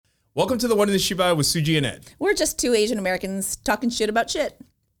Welcome to the One in the Shiba with Suji and Ed. We're just two Asian Americans talking shit about shit.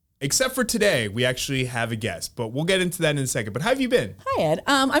 Except for today, we actually have a guest, but we'll get into that in a second. But how have you been? Hi, Ed.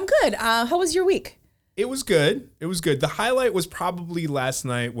 I'm good. How was your week? It was good. It was good. The highlight was probably last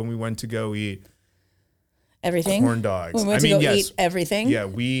night when we went to go eat everything. Corn dogs. We went to go eat everything. Yeah,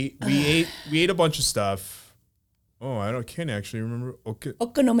 we ate a bunch of stuff. Oh, can't actually remember.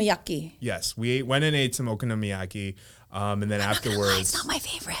 Okonomiyaki. Yes, we went and ate some okonomiyaki, and then afterwards, it's not my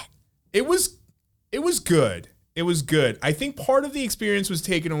favorite. It was good. It was good. I think part of the experience was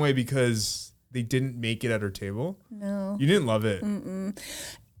taken away because they didn't make it at our table. No, you didn't love it.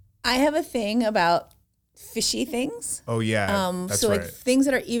 I have a thing about fishy things. Oh yeah, that's so right. like things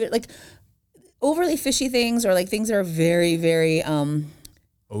that are even like overly fishy things, or like things that are very, very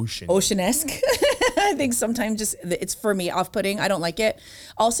ocean-esque. I think sometimes just it's for me off-putting. I don't like it.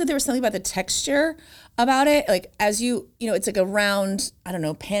 Also, there was something about the texture about it. Like as you know, it's like a round, I don't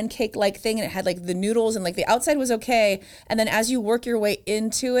know, pancake-like thing, and it had like the noodles, and like the outside was okay, and then as you work your way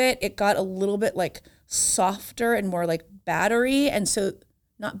into it, it got a little bit like softer and more like battery, and so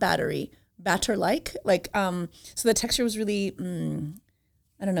not battery, batter-like. Like so the texture was really,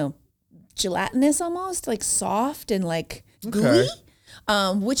 I don't know, gelatinous almost, like soft and like gooey.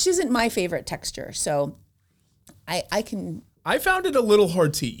 Which isn't my favorite texture. So I found it a little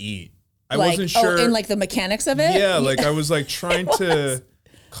hard to eat. I wasn't sure. Oh, in like the mechanics of it? Yeah, like I was like trying to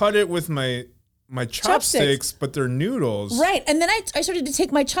cut it with my chopsticks, but they're noodles. Right. And then I started to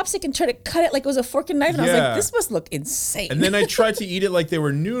take my chopstick and try to cut it like it was a fork and knife. And I was like, this must look insane. And then I tried to eat it like they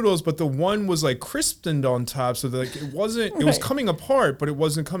were noodles, but the one was like crispened on top. So like it was coming apart, but it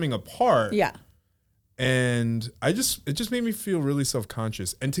wasn't coming apart. Yeah. And it just made me feel really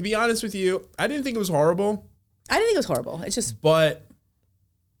self-conscious. And to be honest with you, I didn't think it was horrible. I didn't think it was horrible. It's just... But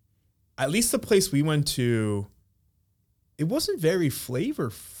at least the place we went to, it wasn't very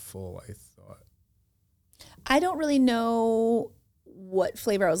flavorful, I thought. I don't really know what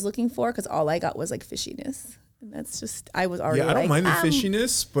flavor I was looking for because all I got was like fishiness. And that's just, I was already I don't mind the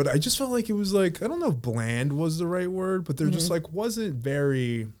fishiness, but I just felt like it was like, I don't know if bland was the right word, but there just like wasn't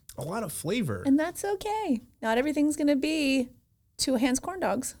very... a lot of flavor. And that's okay. Not everything's going to be Two Hands corn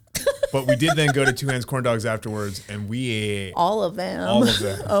dogs. But we did then go to Two Hands corn dogs afterwards, and we ate all of them.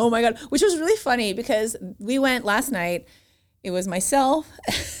 Oh my God. Which was really funny because we went last night. It was myself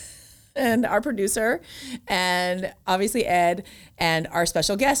and our producer and obviously Ed and our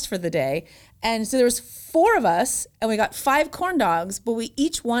special guest for the day. And so there was 4 of us and we got 5 corn dogs, but we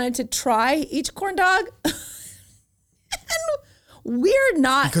each wanted to try each corn dog. We're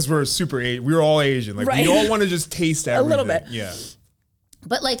not, because we're we're all Asian. Like we all want to just taste everything. A little bit. Yeah.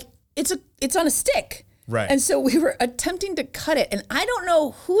 But like it's on a stick. Right. And so we were attempting to cut it, and I don't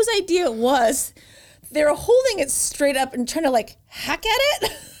know whose idea it was. They were holding it straight up and trying to like hack at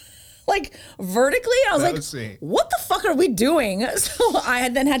it. Like vertically. I was like, what the fuck are we doing? So I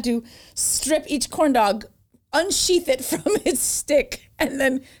then had to strip each corn dog, unsheath it from its stick, and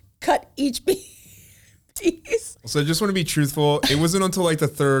then cut each piece. So I just want to be truthful. It wasn't until like the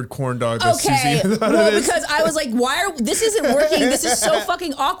 3rd corn dog that okay. Susie Well, because I was like, this isn't working. This is so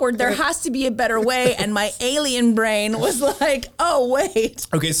fucking awkward. There has to be a better way. And my alien brain was like, oh, wait.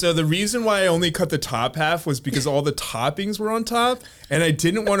 Okay, so the reason why I only cut the top half was because all the toppings were on top, and I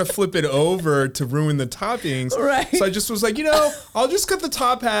didn't want to flip it over to ruin the toppings. Right. So I just was like, I'll just cut the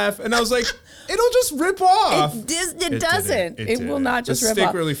top half. And I was like, it'll just rip off. It doesn't. It will not just rip off. The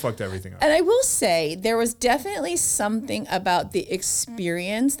stick really fucked everything up. And I will say, there was definitely something about the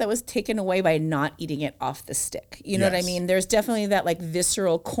experience that was taken away by not eating it off the stick. You know what I mean? There's definitely that like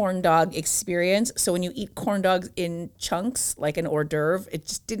visceral corn dog experience. So when you eat corn dogs in chunks, like an hors d'oeuvre, it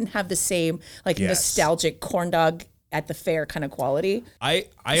just didn't have the same like nostalgic corn dog at the fair kind of quality. So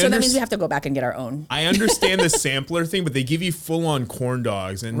that means we have to go back and get our own. I understand the sampler thing, but they give you full-on corn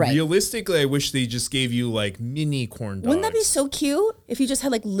dogs. And realistically, I wish they just gave you like mini corn dogs. Wouldn't that be so cute if you just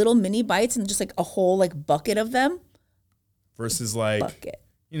had like little mini bites and just like a whole like bucket of them? Versus like,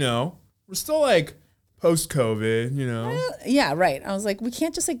 we're still like post-COVID, Yeah, right. I was like, we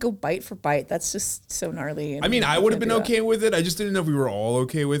can't just like go bite for bite. That's just so gnarly. I mean, I would have been okay with it. I just didn't know if we were all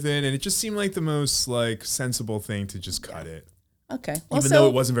okay with it. And it just seemed like the most like sensible thing to just cut it. Okay. Even though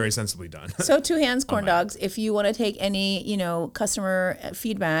it wasn't very sensibly done. So Two Hands corn dogs, if you want to take any, customer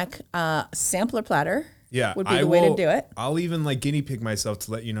feedback, sampler platter. Yeah, would be the way to do it. I'll even like guinea pig myself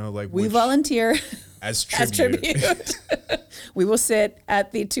to let you know like we volunteer as tribute. We will sit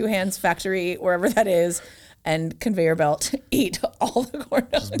at the Two Hands factory, wherever that is, and conveyor belt eat all the corn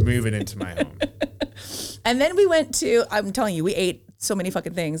dogs. Just move it into my home. And then we went to, I'm telling you, we ate so many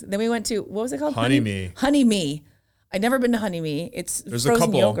fucking things. Then we went to, what was it called? Honey Me. Honey Me. I've never been to Honey Me. It's There's frozen a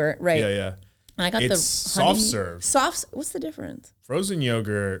couple. yogurt, right? Yeah, yeah. And I got It's the soft Honey Me. serve. What's the difference? Frozen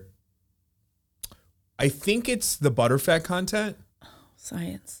yogurt. I think it's the butterfat content.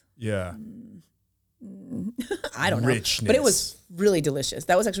 Science. Yeah. I don't know. Richness. But it was really delicious.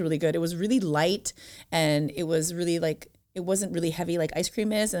 That was actually really good. It was really light and it was really like, it wasn't really heavy like ice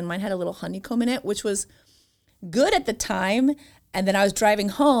cream is. And mine had a little honeycomb in it, which was good at the time. And then I was driving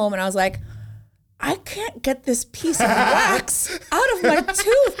home and I was like, I can't get this piece of wax out of my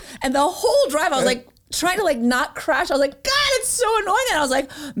tooth. And the whole drive, I was like, trying to like not crash. I was like, God, it's so annoying. And I was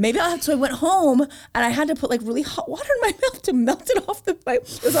like, maybe I'll have to. So I went home and I had to put like really hot water in my mouth to melt it off the pipe.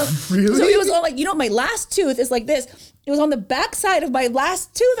 It was on, really? So it was on like, my last tooth is like this. It was on the back side of my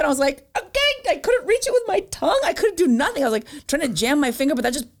last tooth. And I was like, okay, I couldn't reach it with my tongue. I couldn't do nothing. I was like trying to jam my finger, but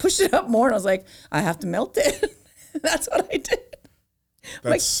that just pushed it up more. And I was like, I have to melt it. That's what I did. That's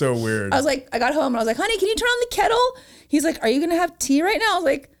like, so weird. I was like, I got home and I was like, honey, can you turn on the kettle? He's like, are you going to have tea right now? I was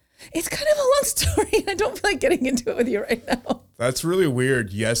like, it's kind of a long story. I don't feel like getting into it with you right now. That's really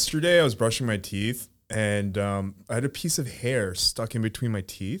weird. Yesterday, I was brushing my teeth and I had a piece of hair stuck in between my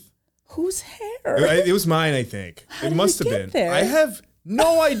teeth. Whose hair? It was mine, I think. It must have been. There? I have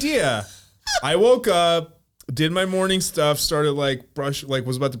no idea. I woke up, did my morning stuff, started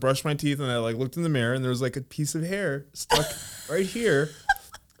was about to brush my teeth, and I like looked in the mirror, and there was like a piece of hair stuck right here,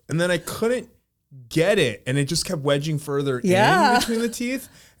 and then I couldn't get it, and it just kept wedging further in between the teeth,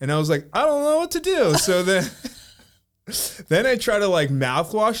 and I was like, I don't know what to do. So then I tried to like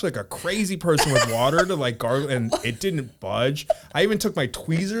mouthwash like a crazy person with water to like gargle, and it didn't budge. I even took my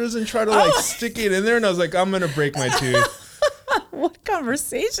tweezers and tried to like stick it in there, and I was like, I'm gonna break my tooth. What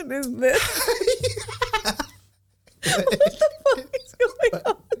conversation is this? What the fuck is going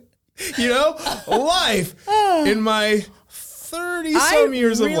on? You know, life in my 30-some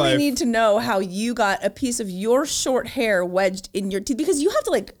years of life. I really need to know how you got a piece of your short hair wedged in your teeth, because you have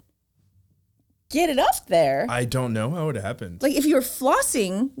to like get it up there. I don't know how it happened. Like if you were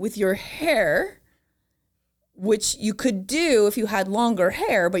flossing with your hair, which you could do if you had longer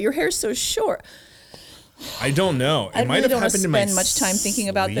hair, but your hair's so short. I don't know. It might have happened in my spend much time thinking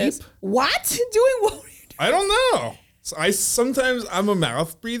about this. sleep. What? Doing what were you doing? I don't know. So I'm a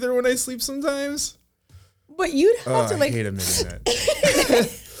mouth breather when I sleep sometimes. But you'd have to like. I hate admitting that.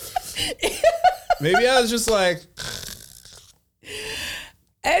 Maybe I was just like,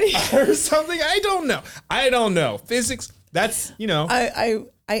 or something. I don't know. Physics. That's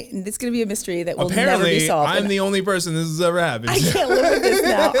It's going to be a mystery that will never be apparently solved. I'm the only person this has ever happened. I can't live with this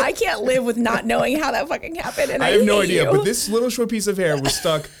now. I can't live with not knowing how that fucking happened. And I have no hate idea. you. But this little short piece of hair was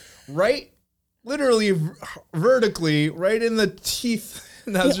stuck literally vertically right in the teeth.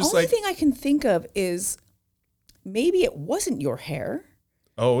 And I was just like, the only thing I can think of is maybe it wasn't your hair.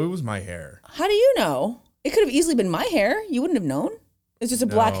 oh, it was my hair. How do you know? It could have easily been my hair. You wouldn't have known. It's just a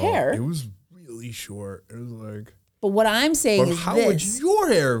black hair. It was really short. It was like. But what I'm saying is how this. would your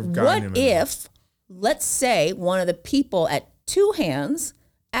hair have gotten What in my mouth? if, let's say, one of the people at Two Hands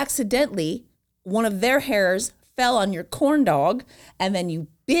accidentally, one of their hairs fell on your corn dog, and then you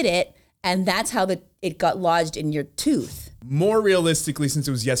bit it, and that's how it got lodged in your tooth? More realistically, since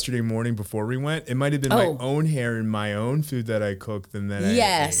it was yesterday morning before we went, it might have been my Oh. own hair in my own food that I cooked and then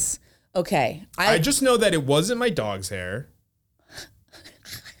Yes. Okay. I just know that it wasn't my dog's hair.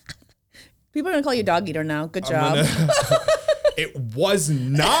 People are gonna call you dog eater now. Good job. It was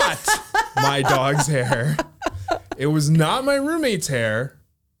not my dog's hair. It was not my roommate's hair,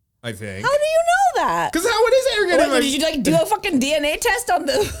 I think. How do you know that? Because how would his hair get in my... Did you like do a fucking DNA test on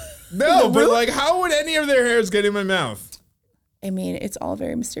the? No, the but root? like, how would any of their hairs get in my mouth? I mean, it's all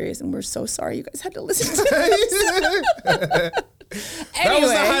very mysterious, and we're so sorry you guys had to listen to this. That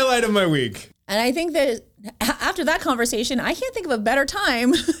was the highlight of my week. And I think that after that conversation, I can't think of a better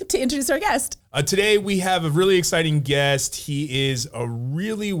time to introduce our guest. Today, we have a really exciting guest. He is a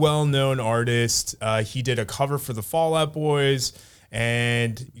really well-known artist. He did a cover for the Fall Out Boys,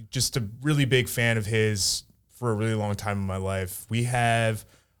 and just a really big fan of his for a really long time in my life. We have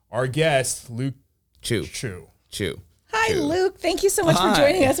our guest, Luke Chueh. Hi, Luke. Thank you so much for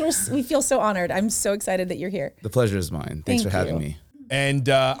joining us. We feel so honored. I'm so excited that you're here. The pleasure is mine. Thanks for having me. And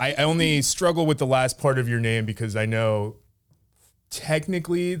I only struggle with the last part of your name because I know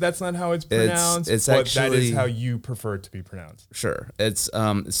technically that's not how it's pronounced, it's but actually, that is how you prefer it to be pronounced. Sure. It's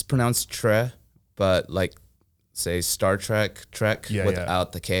pronounced Chueh, but like say Star Trek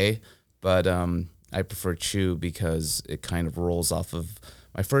without the K. But I prefer Chueh because it kind of rolls off of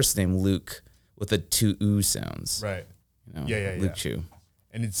my first name, Luke, with the two oo sounds. Right. You know, Yeah. Luke Chueh.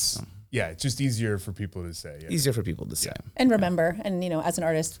 And it's just easier for people to say. Yeah. Easier for people to say. And remember, and as an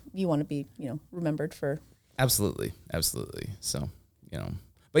artist, you want to be, remembered for Absolutely. So,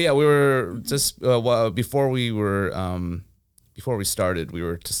 but yeah, we were just before we started, we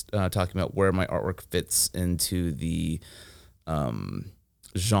were just talking about where my artwork fits into the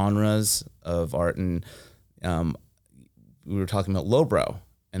genres of art, and we were talking about lowbrow,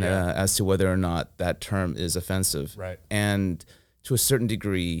 and as to whether or not that term is offensive. Right. And to a certain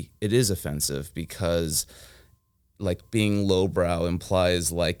degree, it is offensive because, like, being lowbrow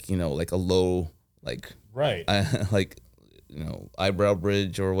implies like a low, like, right, eyebrow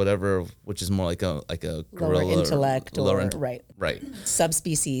bridge or whatever, which is more like a gorilla lower intellect or right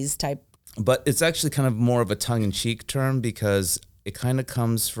subspecies type. But it's actually kind of more of a tongue-in-cheek term because it kind of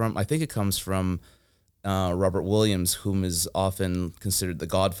comes from, I think it comes from Robert Williams, whom is often considered the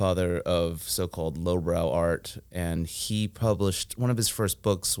godfather of so-called lowbrow art, and he published one of his first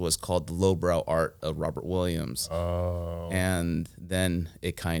books was called The Lowbrow Art of Robert Williams. Oh. And then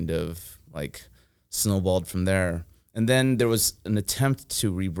it kind of like snowballed from there. And then there was an attempt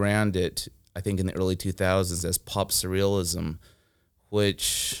to rebrand it, I think in the early 2000s, as pop surrealism,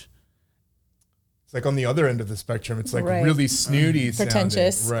 which... It's like on the other end of the spectrum. It's like really snooty,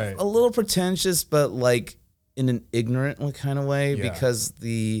 pretentious, sounding. Right? A little pretentious, but like in an ignorant kind of way, because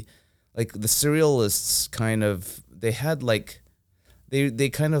the surrealists kind of they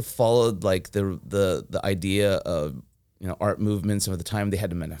kind of followed like the idea of art movements of the time. They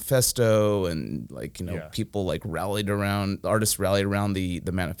had a manifesto, and people like artists rallied around the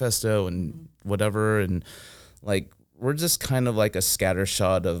manifesto and whatever, and like. We're just kind of like a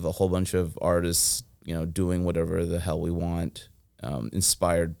scattershot of a whole bunch of artists, doing whatever the hell we want,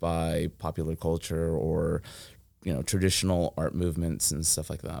 inspired by popular culture or, traditional art movements and stuff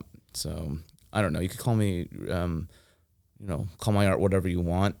like that. So I don't know. You could call me, call my art whatever you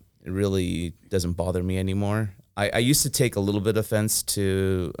want. It really doesn't bother me anymore. I used to take a little bit offense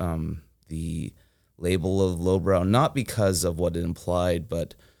to the label of lowbrow, not because of what it implied,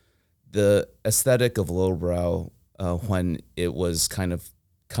 but the aesthetic of lowbrow. When it was kind of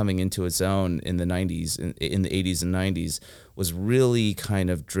coming into its own in the 90s, in the 80s and 90s, was really kind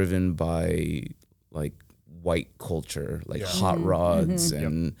of driven by like white culture, like hot rods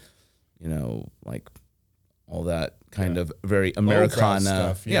and, like all that kind of very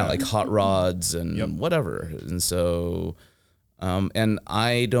Americana stuff, like hot rods and whatever. And so, and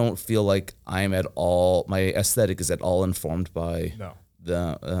I don't feel like my aesthetic is at all informed by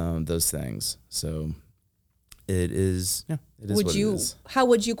those things. So, it is what it is. How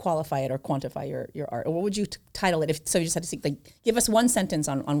would you qualify it or quantify your art? Or what would you title it? If so, you just had to see, give us one sentence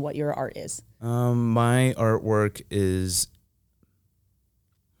on what your art is. My artwork is...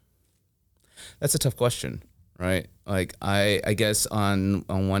 That's a tough question, right? Like, I guess on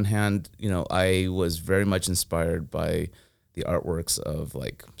one hand, I was very much inspired by the artworks of,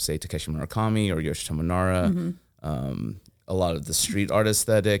 like, say, Takeshi Murakami or Yoshitomo Nara, a lot of the street art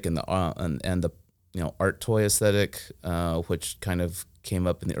aesthetic and the art toy aesthetic, which kind of came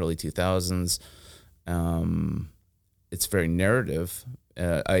up in the early 2000s. It's very narrative.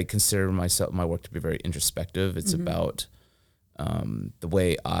 I consider my work to be very introspective. It's about the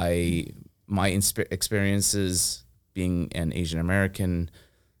way my experiences being an Asian American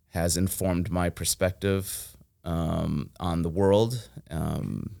has informed my perspective on the world.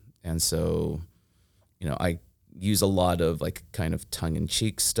 And so, I use a lot of like kind of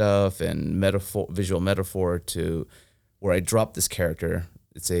tongue-in-cheek stuff and visual metaphor to where I drop this character.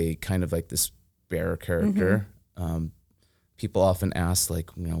 It's a kind of like this bear character. People often ask like,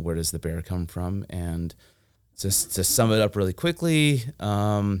 where does the bear come from? And just to sum it up really quickly,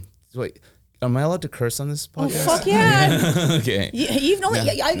 wait, am I allowed to curse on this podcast? Oh, fuck yeah. Okay. You've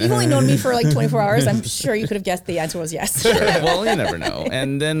only known me for like 24 hours. I'm sure you could have guessed the answer was yes. Well, you never know.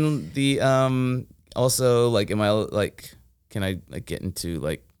 And then also, like, can I like get into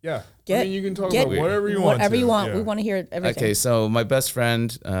like? Yeah. You can talk about whatever you want. Whatever you want. Yeah. We want to hear everything. Okay, so my best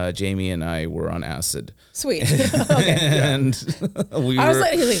friend Jamie and I were on acid. Sweet. Okay. And I was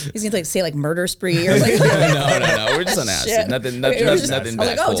like, he's gonna say like murder spree or like. No. We're just on acid. Shit. Nothing. Okay, Nothing. I was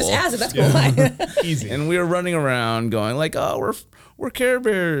like, cool. just acid. That's cool. Easy. And we were running around going like, oh, we're Care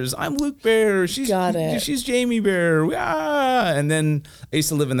Bears. I'm Luke Bear. She's Jamie Bear. Ah. And then I used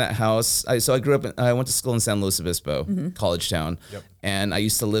to live in that house. I grew up. I went to school in San Luis Obispo, college town. Yep. And I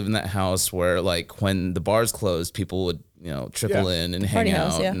used to live in that house where, like, when the bars closed, people would, trickle in and hang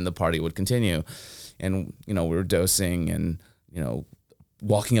out, and the party would continue. And, we were dosing and,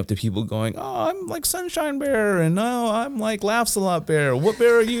 walking up to people going, oh, I'm like Sunshine Bear, and oh, I'm like Laughs a Lot Bear. What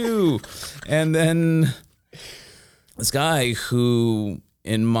bear are you? And then this guy who,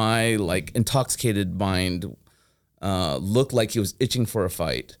 in my, like, intoxicated mind, looked like he was itching for a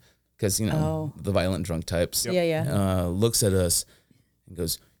fight, because the violent drunk types. Yeah. Looks at us and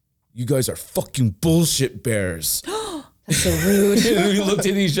goes, "You guys are fucking bullshit bears." That's so rude. And we looked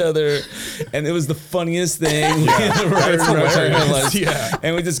at each other, and it was the funniest thing.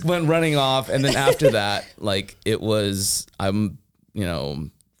 And we just went running off. And then after that, like it was,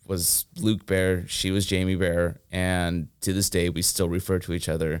 was Luke Bear, she was Jamie Bear, and to this day we still refer to each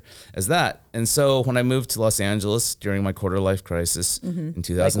other as that. And so when I moved to Los Angeles during my quarter life crisis in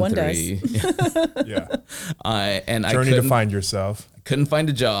 2003, I to find yourself. Couldn't find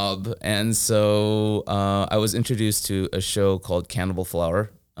a job, and so I was introduced to a show called Cannibal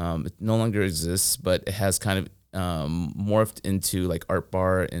Flower. It no longer exists, but it has kind of morphed into like Art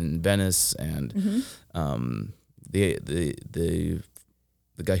Bar in Venice, and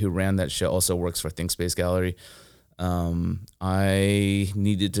the guy who ran that show also works for Think Space Gallery. I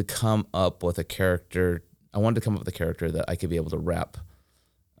needed to come up with a character. I wanted to come up with a character that I could be able to wrap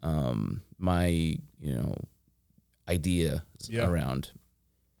my idea around.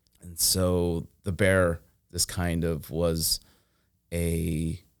 And so the bear, this kind of was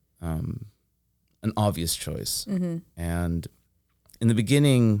an obvious choice. And in the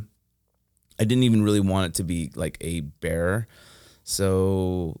beginning, I didn't even really want it to be like a bear.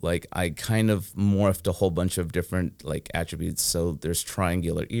 So like I kind of morphed a whole bunch of different like attributes. So there's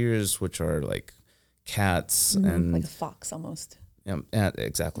triangular ears, which are like cats and like a fox almost. Yeah,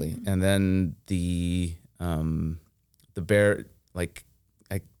 exactly. And then the bear, like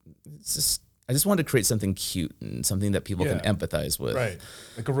I just wanted to create something cute and something that people can empathize with. Right.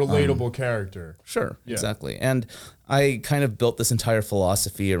 Like a relatable character. Sure, exactly. And I kind of built this entire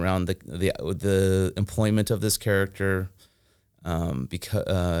philosophy around the employment of this character.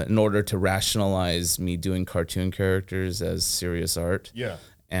 Because in order to rationalize me doing cartoon characters as serious art,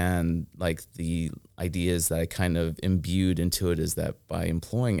 and like the ideas that I kind of imbued into it is that by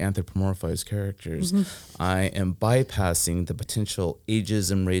employing anthropomorphized characters, I am bypassing the potential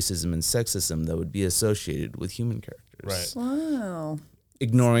ageism, racism, and sexism that would be associated with human characters. Right. Wow.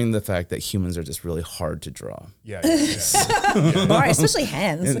 Ignoring the fact that humans are just really hard to draw. Especially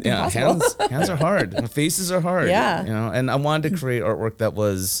hands. Hands are hard. Faces are hard. Yeah. And I wanted to create artwork that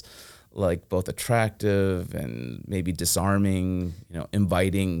was like both attractive and maybe disarming,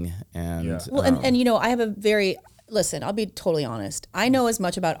 inviting, and well, and I have listen, I'll be totally honest. I know as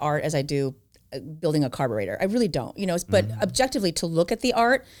much about art as I do building a carburetor. I really don't, but objectively to look at the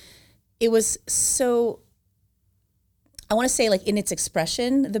art, it was so, I want to say like in its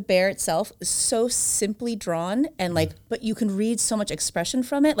expression, the bear itself is so simply drawn and like, but you can read so much expression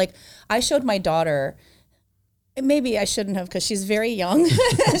from it. Like I showed my daughter, maybe I shouldn't have because she's very young.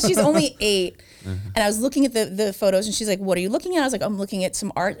 She's only 8. And I was looking at the photos and she's like, what are you looking at? I was like, I'm looking at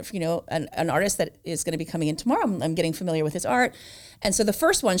some art, an artist that is going to be coming in tomorrow. I'm getting familiar with his art. And so the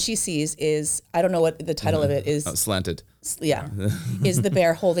first one she sees is, I don't know what the title of it is. Slanted. Yeah. Is the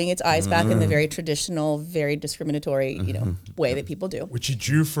bear holding its eyes back in the very traditional, very discriminatory, way that people do. Which you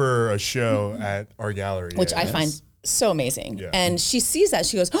drew for a show at our gallery. Which I find so amazing. Yeah. And she sees that.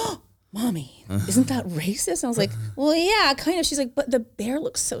 She goes, oh, Mommy, isn't that racist? And I was like, well, yeah, kind of. She's like, but the bear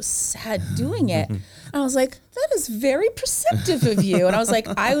looks so sad doing it. And I was like, that is very perceptive of you. And I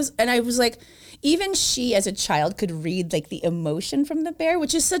was like, even she as a child could read like the emotion from the bear,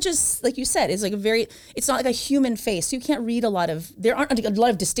 which is such a, like you said, is like it's not like a human face. So you can't read there aren't a lot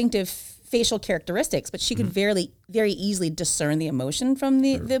of distinctive facial characteristics, but she could very, very easily discern the emotion from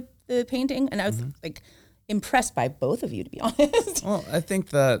the painting. And I was like impressed by both of you, to be honest. Well, I think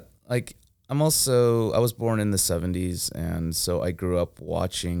that like I was born in the 70s, and so I grew up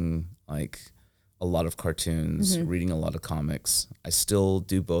watching like a lot of cartoons, reading a lot of comics. I still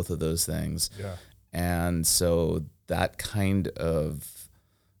do both of those things. Yeah. And so that kind of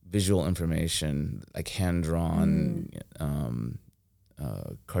visual information, like hand-drawn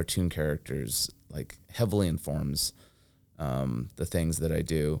cartoon characters, like heavily informs the things that I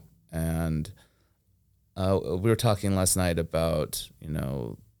do. And we were talking last night about,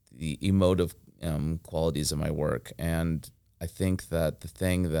 the emotive qualities of my work. And I think that the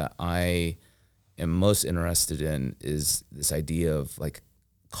thing that I am most interested in is this idea of like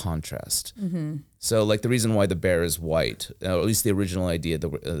contrast. So like the reason why the bear is white, or at least the original idea,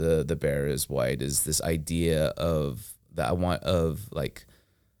 the bear is white, is this idea of that I want of like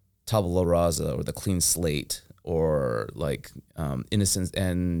tabula rasa, or the clean slate, or like innocence.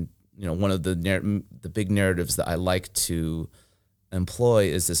 And one of the big narratives that I like to employ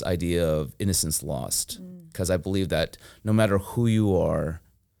is this idea of innocence lost, because I believe that no matter who you are,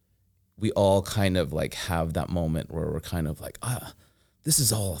 we all kind of like have that moment where we're kind of like, this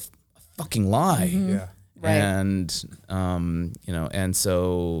is all a fucking lie. Yeah. Right. And and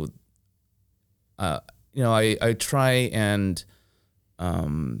so I try and,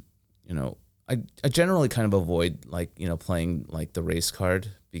 I generally kind of avoid playing like the race card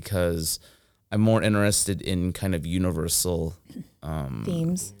because I'm more interested in kind of universal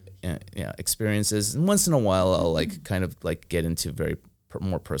themes. Experiences. And once in a while, I'll like kind of like get into very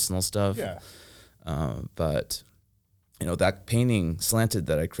more personal stuff. Yeah. But that painting Slanted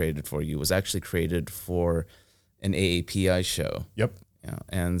that I created for you was actually created for an AAPI show. Yep. Yeah,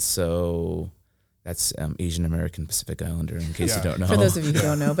 and so that's Asian American Pacific Islander. In case you don't know, for those of you who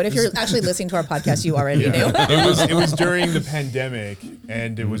don't know, but if you're actually listening to our podcast, you already knew. It was during the pandemic,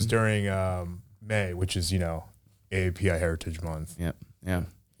 and it was during May, which is AAPI Heritage Month. Yeah, yeah.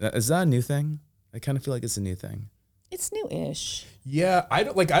 Is that a new thing? I kind of feel like it's a new thing. It's new-ish. Yeah, I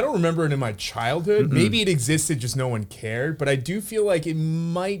don't remember it in my childhood. Mm-hmm. Maybe it existed, just no one cared. But I do feel like it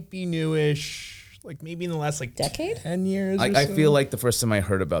might be newish. Like maybe in the last decade, 10 years. I feel like the first time I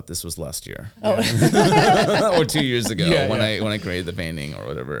heard about this was last year, or 2 years ago when I created the painting or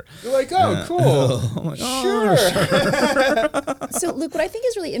whatever. You're like, oh, cool, like, sure. So, Luke, what I think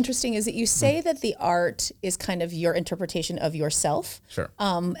is really interesting is that you say that the art is kind of your interpretation of yourself. Sure.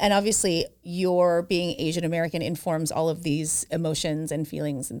 And obviously, your being Asian American informs all of these emotions and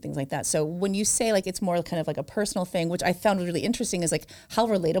feelings and things like that. So when you say like it's more kind of like a personal thing, which I found really interesting, is like how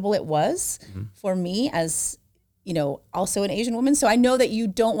relatable it was for me as also an Asian woman. So I know that you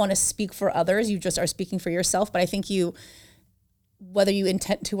don't want to speak for others, you just are speaking for yourself, but I think you, whether you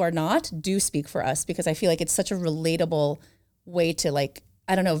intend to or not, do speak for us, because I feel like it's such a relatable way to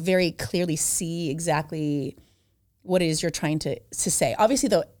very clearly see exactly what it is you're trying to say. Obviously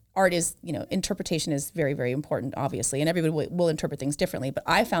the art is, interpretation is very, very important, obviously, and everybody will interpret things differently, but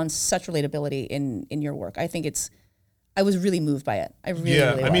I found such relatability in your work. I think I was really moved by it. I really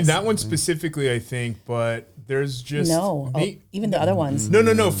was. I mean, that one specifically, I think, but there's just... even the other ones.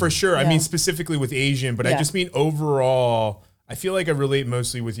 No, for sure. Yeah. I mean, specifically with Asian, but I just mean overall, I feel like I relate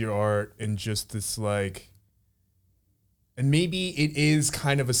mostly with your art and just this like... And maybe it is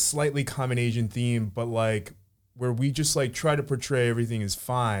kind of a slightly common Asian theme, but like where we just like try to portray everything is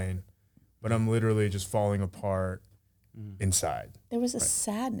fine, but I'm literally just falling apart inside. There was a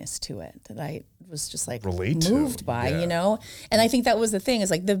sadness to it that I was just like moved by, And I think that was the thing, is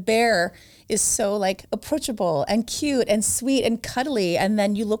like the bear is so like approachable and cute and sweet and cuddly. And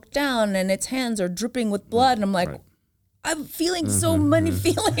then you look down and its hands are dripping with blood. And I'm like, I'm feeling so many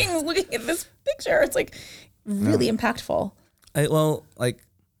feelings looking at this picture. It's like really impactful.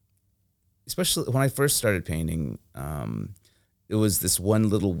 Especially when I first started painting, it was this one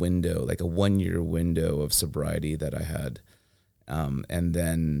little window, like a 1 year window of sobriety that I had. And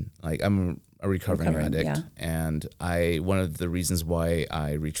then like I'm a recovering addict. And one of the reasons why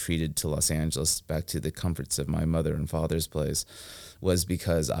I retreated to Los Angeles back to the comforts of my mother and father's place was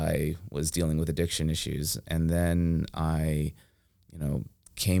because I was dealing with addiction issues. And then I,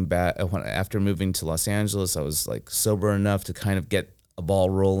 came back after moving to Los Angeles. I was like sober enough to kind of get a ball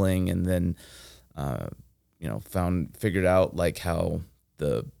rolling, and then, figured out like how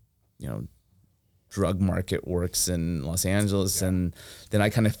the, drug market works in Los Angeles. And then I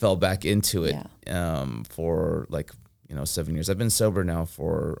kind of fell back into it, for 7 years. I've been sober now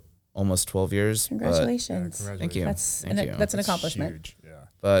for almost 12 years. Congratulations. Thank you. That's an accomplishment. Huge. Yeah.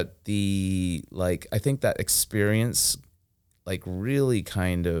 But I think that experience really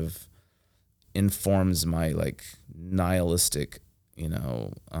kind of informs my nihilistic,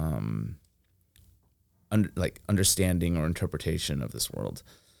 understanding or interpretation of this world.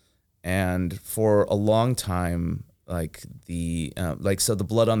 And for a long time, so the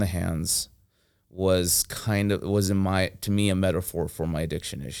blood on the hands was to me a metaphor for my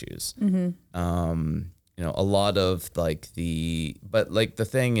addiction issues. A lot of the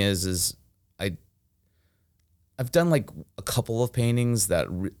thing is I've done a couple of paintings that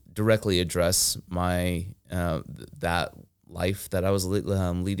directly address my that life that I was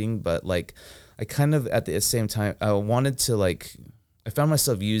leading, but I kind of at the same time I wanted to I found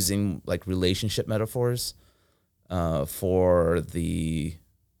myself using relationship metaphors for the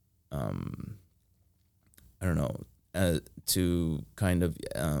to kind of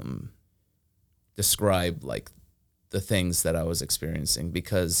describe the things that I was experiencing,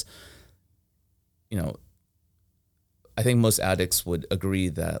 because I think most addicts would agree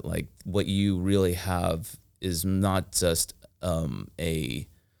that what you really have is not just a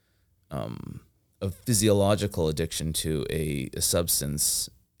physiological addiction to a substance.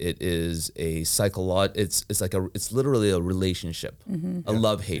 It is a it's literally a relationship, a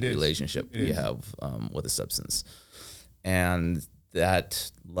love-hate relationship you have with a substance. And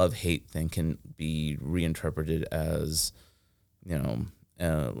that love-hate thing can be reinterpreted as,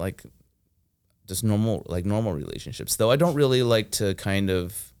 just normal relationships. Though I don't really like to kind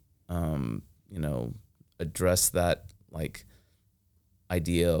of, address that like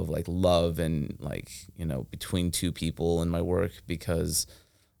idea of like love and like, between two people in my work, because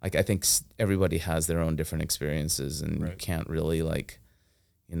like I think everybody has their own different experiences, and you can't really like,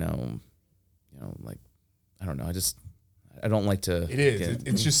 like, I don't know. I don't like to. It is.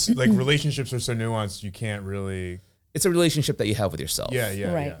 It's just like relationships are so nuanced. You can't really. It's a relationship that you have with yourself.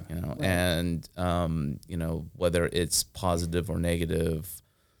 Yeah. Right. And whether it's positive or negative,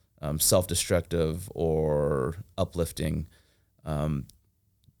 self-destructive or uplifting,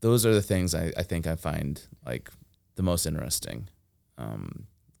 those are the things I think I find like the most interesting.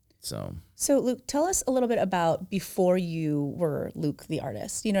 So Luke, tell us a little bit about before you were Luke the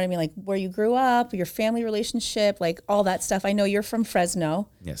artist. You know what I mean? Like where you grew up, your family relationship, like all that stuff. I know you're from Fresno.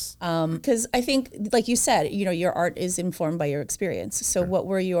 Yes. Because I think, like you said, your art is informed by your experience. So what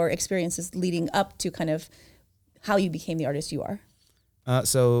were your experiences leading up to kind of how you became the artist you are? I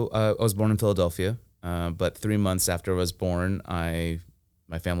was born in Philadelphia, but 3 months after I was born, my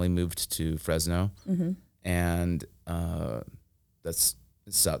family moved to Fresno, and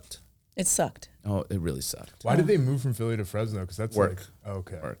it sucked. It sucked. Oh, it really sucked. Why did they move from Philly to Fresno? Because that's work.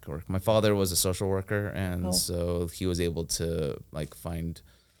 Work. My father was a social worker, and so he was able to like find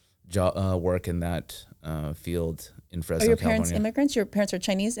work in that field in Fresno, Are your California. parents immigrants? Your parents are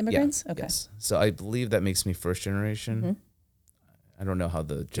Chinese immigrants? Yeah, okay. Yes. So I believe that makes me first generation. I don't know how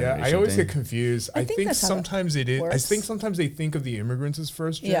the generation. Yeah, I always get confused. I think that's how sometimes it is. I works. think sometimes they think of the immigrants as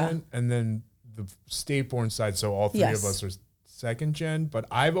first gen, and then the state-born side. So all three of us are second gen. But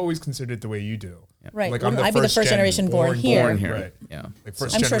I've always considered it the way you do. Yeah. Right. Like I'd be the first generation born here. Right. Yeah. Like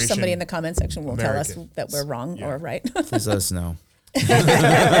first I'm sure generation somebody in the comment section will American. tell us that we're wrong or right. Please let us know.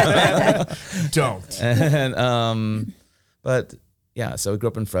 Don't. And but yeah, so I grew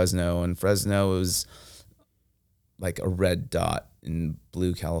up in Fresno, and Fresno was like a red dot in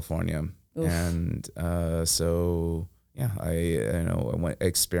blue California. Oof. And so yeah, I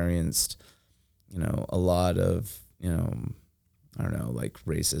experienced a lot of I don't know, like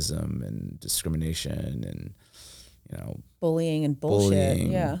racism and discrimination and bullying and bullshit.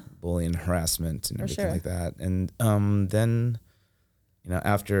 Bullying, harassment, and everything like that. And then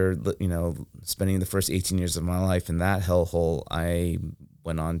after spending the first 18 years of my life in that hellhole, I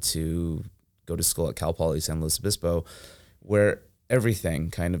went on to go to school at Cal Poly San Luis Obispo, where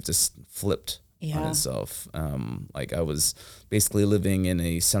everything kind of just flipped on itself. Like I was basically living in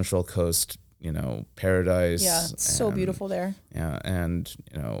a Central Coast, paradise. Yeah, it's so beautiful there. Yeah, and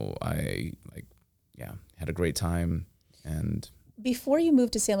I had a great time. And before you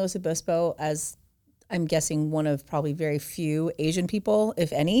moved to San Luis Obispo, as I'm guessing one of probably very few Asian people,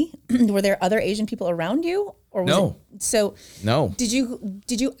 if any, were there other Asian people around you? Or was No. Did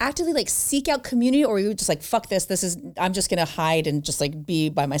you actively like seek out community, or were you just like, fuck this, I'm just gonna hide and just like be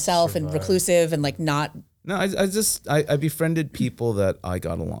by myself and reclusive and like not? No, I befriended people that I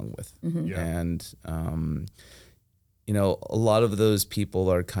got along with. And a lot of those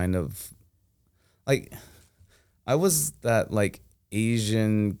people are kind of like, I was that like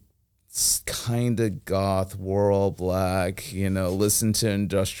Asian kind of goth, we're all black, listen to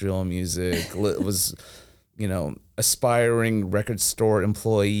industrial music, was aspiring record store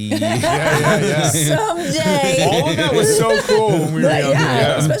employee. Yeah. Someday. All of that was so cool when we were young.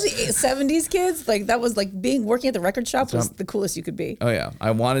 Yeah, especially 70s working at the record shop was the coolest you could be. Oh yeah,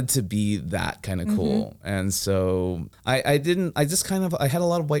 I wanted to be that kind of cool, and so I had a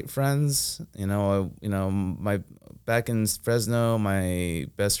lot of white friends. Back in Fresno, my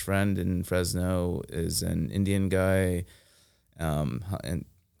best friend in Fresno is an Indian guy, and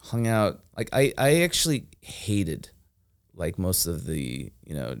hung out. Like I actually hated like most of the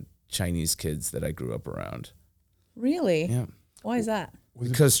Chinese kids that I grew up around. Really? Yeah. Why is that?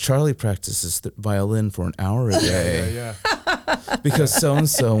 Because Charlie practices the violin for an hour a day. Yeah. Because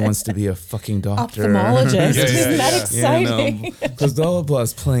so-and-so wants to be a fucking doctor. Ophthalmologist. Isn't that exciting? Because blah, blah, blah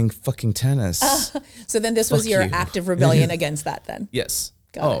is playing fucking tennis. So then this was your active rebellion against that then? Yes.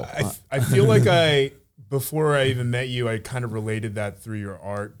 Got it. I feel like before I even met you, I kind of related that through your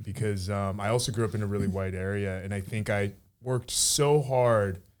art, because I also grew up in a really white area, and I think I worked so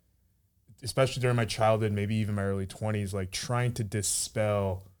hard, especially during my childhood, maybe even my early 20s, like trying to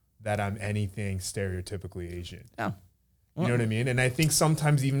dispel that I'm anything stereotypically Asian. Yeah. You know what I mean? And I think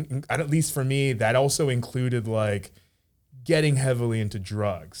sometimes even, at least for me, that also included like getting heavily into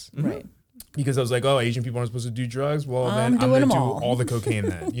drugs. Right. Because I was like, oh, Asian people aren't supposed to do drugs. Well, then I'm going to do all the cocaine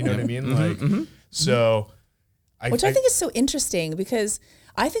then. You know what I mean? So. Which I think is so interesting, because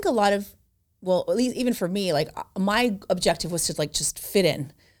I think a lot of, well, at least even for me, like my objective was to like just fit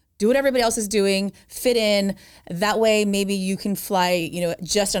in, do what everybody else is doing, fit in. That way, maybe you can fly,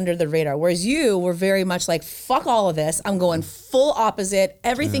 just under the radar. Whereas you were very much like, fuck all of this. I'm going full opposite.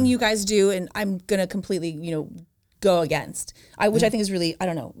 Everything you guys do, and I'm gonna completely, go against. Which I think is really, I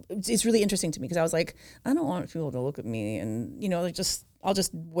don't know. It's really interesting to me because I was like, I don't want people to look at me and, I'll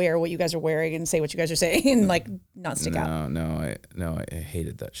just wear what you guys are wearing and say what you guys are saying and like not stick out. I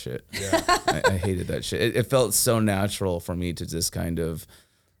hated that shit. Yeah. I hated that shit. It felt so natural for me to just kind of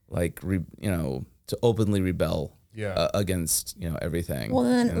like, to openly rebel against, everything. Well,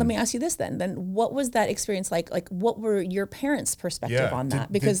 then let me ask you this then. Then what was that experience like? Like what were your parents' perspective on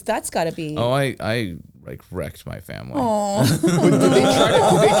that? Because that's got to be... Oh, I like wrecked my family. Did they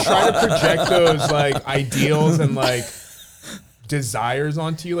try to project those like ideals and like desires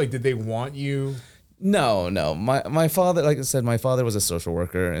onto you? Like, did they want you? No. My father, like I said, my father was a social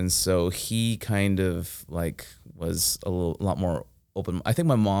worker, and so he kind of like was a lot more open. I think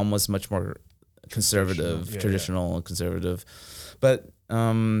my mom was much more traditional and conservative, but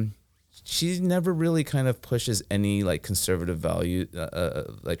she never really kind of pushes any like conservative value,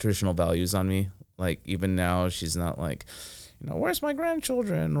 like traditional values on me. Like even now, she's not like, where's my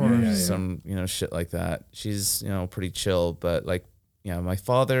grandchildren or some shit like that. She's pretty chill, but like my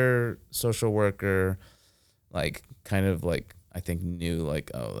father, social worker, like kind of like I think knew like,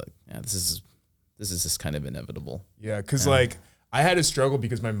 oh, like, this is just kind of inevitable. Yeah, because like I had a struggle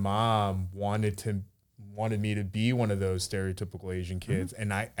because my mom wanted me to be one of those stereotypical Asian kids,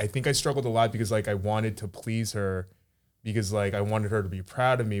 and I think I struggled a lot because like I wanted to please her. Because like I wanted her to be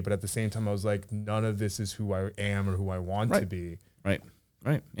proud of me, but at the same time I was like, none of this is who I am or who I want to be. Right.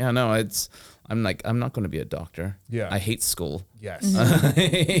 Yeah, no, I'm not going to be a doctor. Yeah. I hate school. Yes.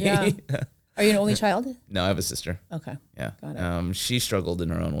 Yeah. Are you an only child? No, I have a sister. Okay. Yeah. Got it. She struggled in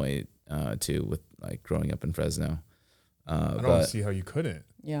her own way too with like growing up in Fresno. I don't see how you couldn't.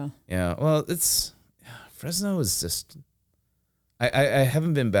 Yeah. Yeah. Well, Fresno is just. I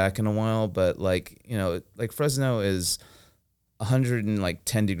haven't been back in a while, but like like Fresno is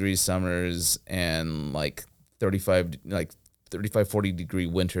 110 degrees summers and like 35 40 degree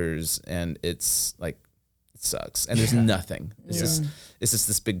winters, and it's like it sucks, and there's nothing. It's just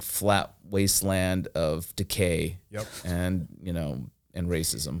this big flat wasteland of decay. Yep. And and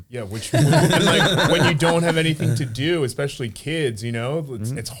racism. Yeah, which and like when you don't have anything to do, especially kids,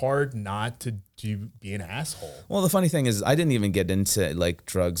 it's hard not to be an asshole. Well, the funny thing is, I didn't even get into like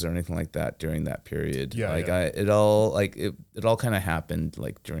drugs or anything like that during that period. Yeah, like it all kind of happened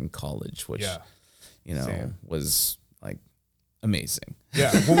like during college, which Same. was like amazing.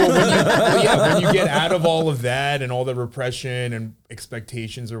 Yeah. When you get out of all of that and all the repression and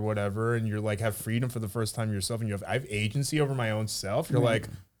expectations or whatever, and you're like have freedom for the first time yourself, and I have agency over my own self. You're like,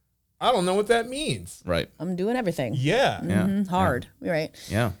 I don't know what that means. Right. I'm doing everything. Yeah. Mm-hmm. Hard. You're right.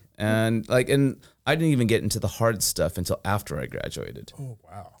 Yeah. And I didn't even get into the hard stuff until after I graduated. Oh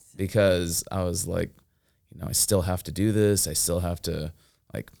wow. Because I was like, I still have to do this. I still have to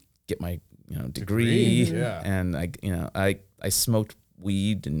like get my degree. Yeah. And I smoked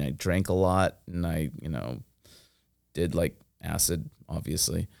weed and I drank a lot and I did like acid,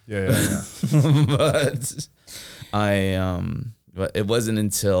 obviously. Yeah. But it wasn't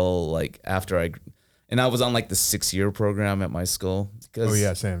until like after I was on like the 6-year program at my school. Oh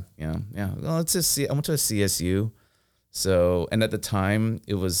yeah, same. Yeah. Well, I went to a CSU. So, and at the time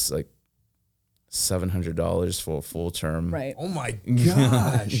it was like $700 for a full term. Right. Oh my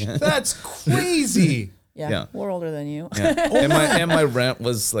gosh, that's crazy. Yeah. We're older than you. Yeah. and my rent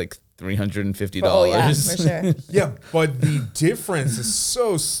was like $350. Oh yeah, for sure. Yeah, but the difference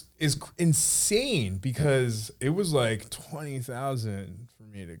is insane because it was like $20,000 for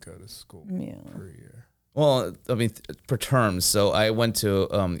me to go to school per year. Well, I mean, per term. So I went to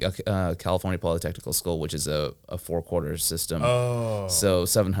California Polytechnical School, which is a 4-quarter system. Oh. So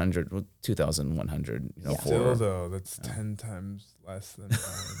 700, 2,100. Still though, that's 10 times less than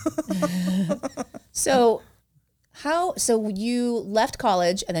mine. So you left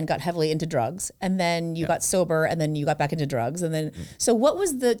college and then got heavily into drugs, and then you got sober, and then you got back into drugs, and then so what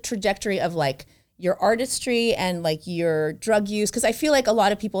was the trajectory of like your artistry and like your drug use? Because I feel like a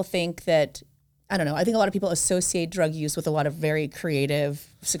lot of people think that. I don't know. I think a lot of people associate drug use with a lot of very creative,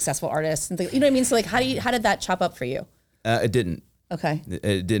 successful artists and things. You know what I mean? So like, how did that chop up for you? It didn't. Okay.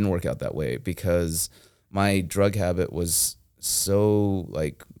 It didn't work out that way because my drug habit was so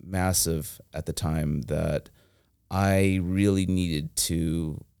like massive at the time that I really needed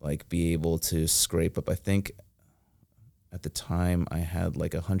to like be able to scrape up. I think at the time I had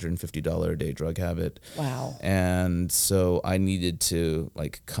like $150 a day drug habit. Wow. And so I needed to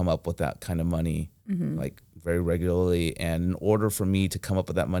like come up with that kind of money like very regularly. And in order for me to come up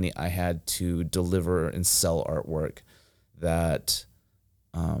with that money, I had to deliver and sell artwork that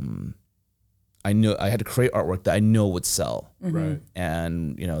I knew I had to create artwork that I know would sell. Right.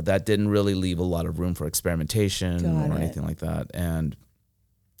 And, that didn't really leave a lot of room for experimentation or anything like that. And,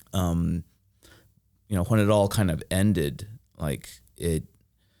 when it all kind of ended, like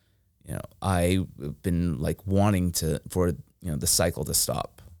I've been like wanting for the cycle to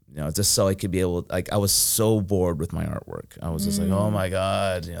stop, just so I could be able, like, I was so bored with my artwork. I was just like, oh my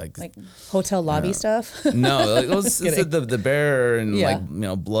God. Like hotel lobby stuff? No, like, it was the bear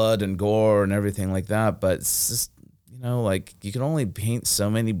and blood and gore and everything like that. But it's just, like you can only paint so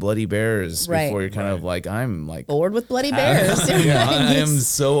many bloody bears before you're kind of like, I'm like bored with bloody bears. I am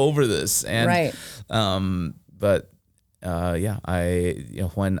so over this. And,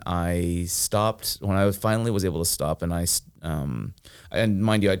 when I stopped, when I finally was able to stop, and and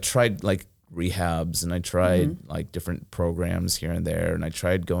mind you, I tried like rehabs and I tried like different programs here and there, and I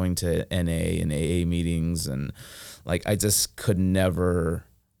tried going to NA and AA meetings, and like I just could never,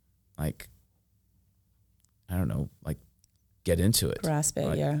 like, I don't know, like get into it, grasp it.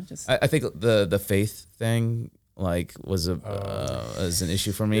 Like, I think the faith thing like was an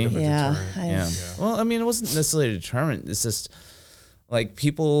issue for me. Yeah. Well, I mean, it wasn't necessarily a deterrent. It's just like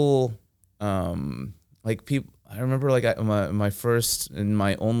people, I remember like my first and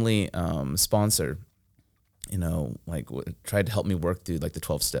my only sponsor, tried to help me work through like the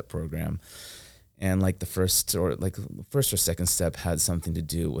 12-step program. And like the first or second step had something to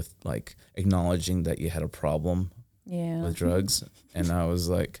do with like acknowledging that you had a problem with drugs. And I was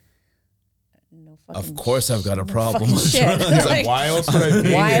like, of course I've got a problem with drugs. Like, why else would I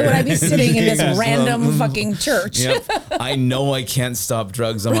be Why would I be sitting in this random fucking church? Yep. I know I can't stop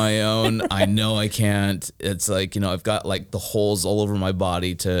drugs on my own. I know I can't. It's like, I've got like the holes all over my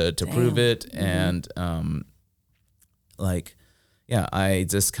body to prove it. And I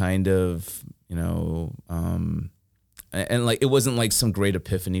just kind of, and like it wasn't like some great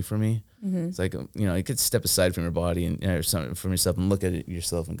epiphany for me. It's like, you could step aside from your body and from yourself and look at it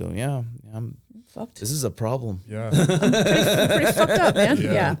yourself and go, I'm fucked. This is a problem. Yeah. I'm pretty fucked up, man.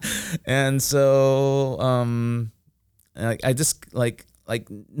 Yeah. And so, I just like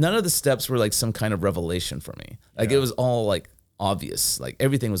none of the steps were like some kind of revelation for me. Like it was all like obvious, like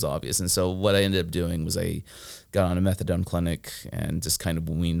everything was obvious. And so what I ended up doing was I got on a methadone clinic and just kind of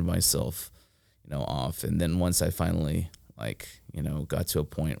weaned myself, off. And then once I finally got to a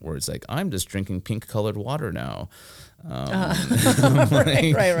point where it's like, I'm just drinking pink colored water now.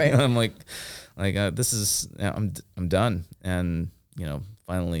 Right. I'm like, this is, I'm done. And,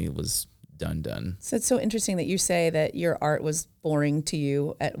 finally it was done. So it's so interesting that you say that your art was boring to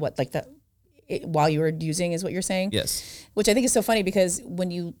you at what, like while you were using is what you're saying? Yes. Which I think is so funny because when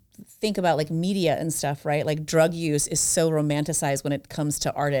you think about like media and stuff, right? Like drug use is so romanticized when it comes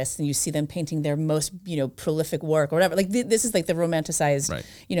to artists, and you see them painting their most, prolific work or whatever. Like this is like the romanticized,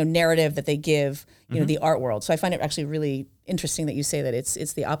 narrative that they give, the art world. So I find it actually really interesting that you say that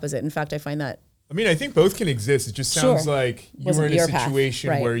it's the opposite. In fact, I find that. I mean, I think both can exist. It just sounds like you were in a situation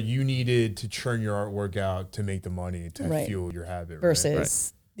path, where you needed to churn your artwork out to make the money to fuel your habit.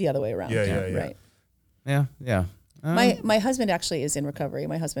 Versus the other way around. Yeah. Right. Yeah. My husband actually is in recovery.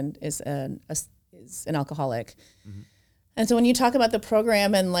 My husband is an alcoholic. And so when you talk about the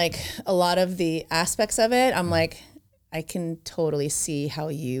program and like a lot of the aspects of it, I'm like, I can totally see how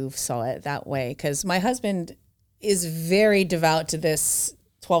you saw it that way. Because my husband is very devout to this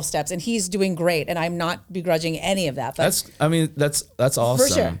 12 steps and he's doing great. And I'm not begrudging any of that. But that's awesome.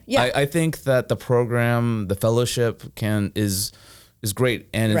 For sure. Yeah. I think that the program, the fellowship is great.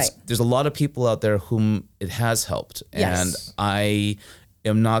 And there's a lot of people out there whom it has helped. Yes. And I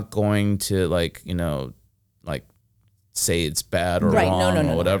am not going to say it's bad or wrong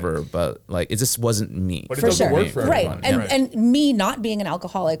or whatever, but like it just wasn't me. But it doesn't work for everyone. And me not being an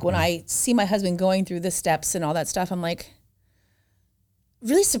alcoholic, when I see my husband going through the steps and all that stuff, I'm like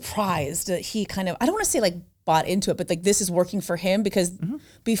really surprised that he kind of, I don't want to say like bought into it, but like this is working for him because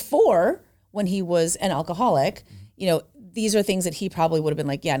before when he was an alcoholic, these are things that he probably would have been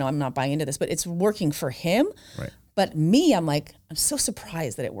like, yeah, no, I'm not buying into this, but it's working for him. Right. But me, I'm like, I'm so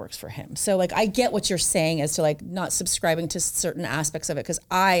surprised that it works for him. So like, I get what you're saying as to like not subscribing to certain aspects of it. Cause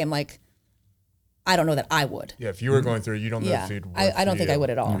I am like, I don't know that I would. Yeah. If you were going through it, you don't know if it'd work I don't think you. I would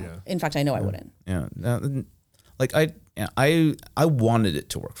at all. Yeah. In fact, I know I wouldn't. Yeah. Like I wanted it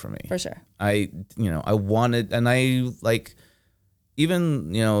to work for me. For sure. I wanted, and I like,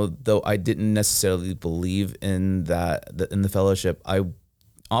 even, though I didn't necessarily believe in in the fellowship, I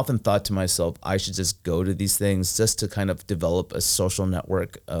often thought to myself, I should just go to these things just to kind of develop a social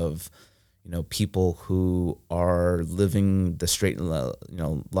network of, people who are living the straight,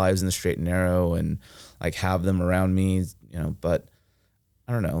 lives in the straight and narrow, and like have them around me, but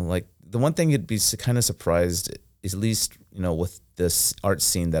I don't know, like the one thing you'd be kind of surprised is, at least, with this art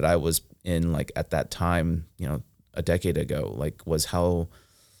scene that I was in, like at that time, a decade ago, like was how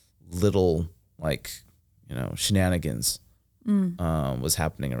little like, shenanigans was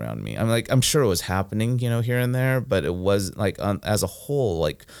happening around me. I'm sure it was happening, here and there, but it was like as a whole,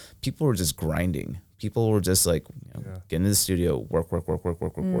 like people were just grinding. People were just like, get into the studio, work.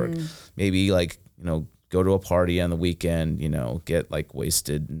 Maybe like, go to a party on the weekend, get like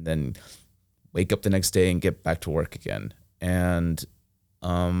wasted, and then wake up the next day and get back to work again. And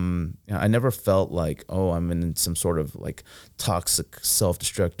I never felt like, oh, I'm in some sort of like toxic,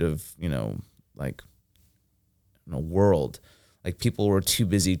 self-destructive, world. Like people were too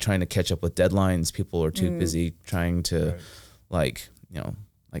busy trying to catch up with deadlines. People were too busy trying to like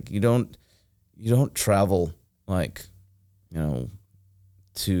you don't travel like,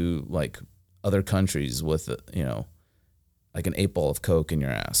 to like other countries with, like an 8-ball of Coke in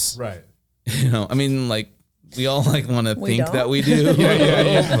your ass. Right. I mean, like we all like want to think don't? that we do. I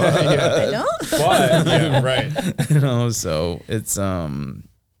don't. But yeah, right. So it's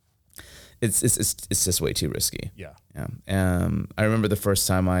just way too risky. Yeah. I remember the first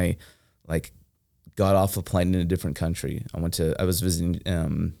time I like got off a plane in a different country. I was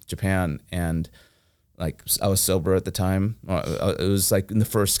visiting Japan, and like I was sober at the time. It was like in the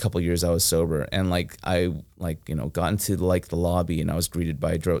first couple of years I was sober, and like I got into like the lobby, and I was greeted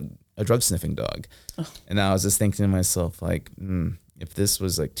by a drug sniffing dog. And I was just thinking to myself, like, if this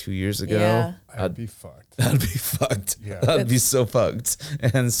was like 2 years ago, I'd be fucked. I'd be fucked. Yeah. I'd be so fucked.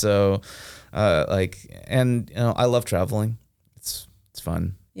 And so, I love traveling. It's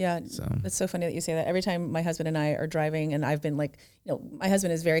fun. Yeah, it's so funny that you say that. Every time my husband and I are driving, and I've been like, my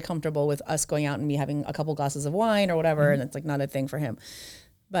husband is very comfortable with us going out and me having a couple glasses of wine or whatever, and it's like not a thing for him.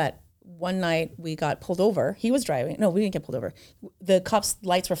 But one night we got pulled over. He was driving. No, we didn't get pulled over. The cops'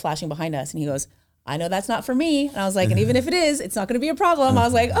 lights were flashing behind us, and he goes, I know that's not for me. And I was like, and even if it is, it's not going to be a problem. I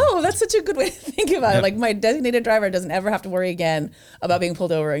was like, oh, that's such a good way to think about it. Like my designated driver doesn't ever have to worry again about being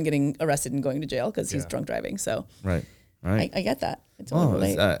pulled over and getting arrested and going to jail because he's drunk driving. So right. I get that. I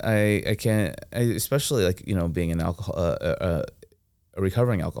totally relate. I can't, especially like, being an a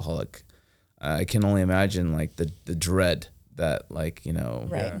recovering alcoholic, I can only imagine like the dread that like,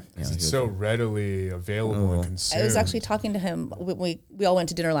 Right. It's so readily available and consumed. I was actually talking to him. We all went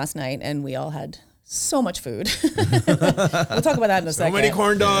to dinner last night, and we all had so much food. We'll talk about that in a second. So many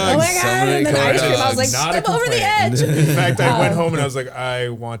corn dogs. Oh my God. And then ice cream. I was like, Not a step over the edge. In fact, I went home and I was like, I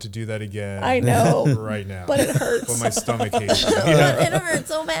want to do that again. I know. Right now. But it hurts. But my stomach hates it. It hurts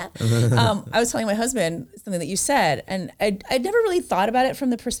so bad. I was telling my husband something that you said, and I'd never really thought about it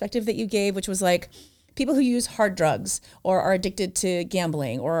from the perspective that you gave, which was like, people who use hard drugs or are addicted to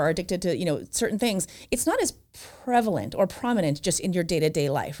gambling or are addicted to, certain things, it's not as prevalent or prominent just in your day-to-day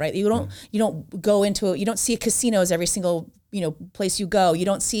life, right? You don't go into you don't see casinos every single, place you go. You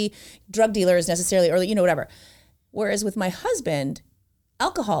don't see drug dealers necessarily, or whatever. Whereas with my husband,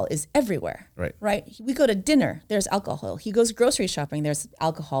 alcohol is everywhere. Right? We go to dinner, there's alcohol. He goes grocery shopping, there's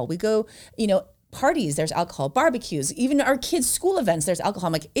alcohol. We go, parties, there's alcohol. Barbecues, even our kids' school events, there's alcohol.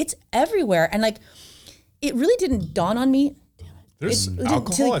 I'm like, it's everywhere. And like, it really didn't dawn on me. There's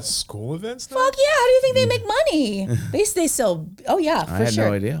alcohol at school events now? Fuck yeah. How do you think they make money? They sell, oh yeah, for sure. I had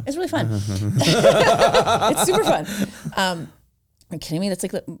no idea. It's really fun. It's super fun. Are you kidding me? That's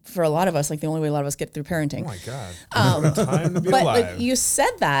like, for a lot of us, like the only way a lot of us get through parenting. Oh my God. What a time to be alive. Like you said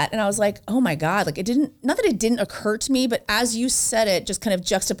that, and I was like, oh my God. Like not that it didn't occur to me, but as you said it, just kind of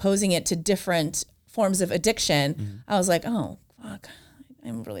juxtaposing it to different forms of addiction, I was like, oh fuck.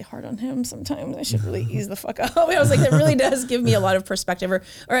 I'm really hard on him sometimes. I should really ease the fuck up. I was like, that really does give me a lot of perspective, or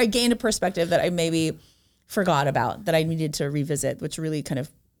I gained a perspective that I maybe forgot about, that I needed to revisit, which really kind of,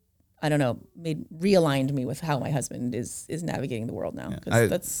 I don't know, realigned me with how my husband is navigating the world now.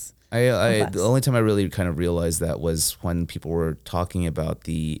 That's the only time I really kind of realized that was when people were talking about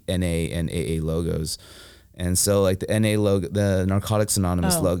the NA and AA logos. And so like the NA logo, the Narcotics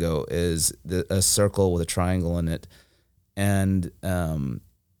Anonymous logo is a circle with a triangle in it. And I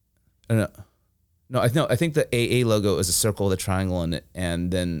think the AA logo is a circle with a triangle in it,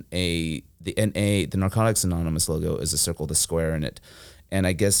 and then the Narcotics Anonymous logo is a circle with a square in it. And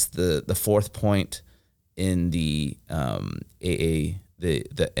I guess the fourth point in the AA,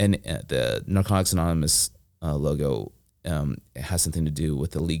 the Narcotics Anonymous logo, it has something to do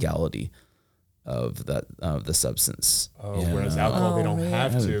with the legality of the substance. Whereas alcohol they don't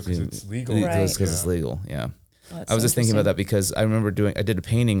have to because it's legal. Because it's legal, yeah. I was just thinking about that because I remember I did a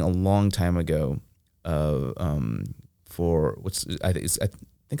painting a long time ago, for I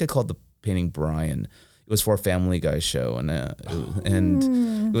think I called the painting Brian. It was for a Family Guy show, and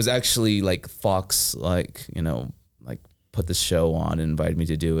it was actually like Fox, like put the show on and invited me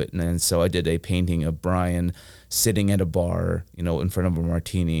to do it, and then so I did a painting of Brian sitting at a bar, in front of a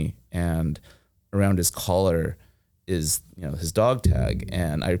martini, and around his collar is his dog tag,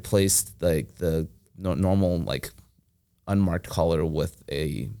 and I replaced like the normal like unmarked collar with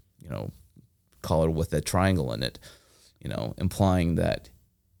a collar with a triangle in it, implying that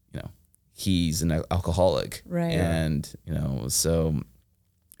he's an alcoholic, right? And so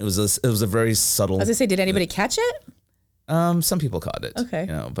it was a very subtle. I was gonna say, did anybody catch it? Some people caught it, okay,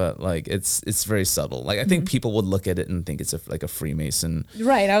 but like it's very subtle. Like I think people would look at it and think it's like a Freemason,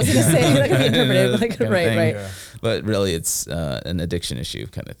 right? I was gonna say that could be interpreted, like right. Yeah. But really, it's an addiction issue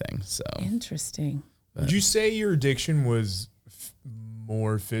kind of thing. So interesting. Would you say your addiction was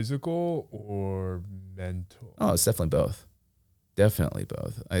more physical or mental? Oh, it's definitely both. Definitely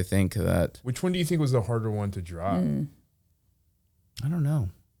both. I think that. Which one do you think was the harder one to drop? I don't know.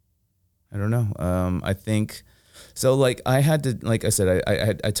 I think so. Like I had to, like I said,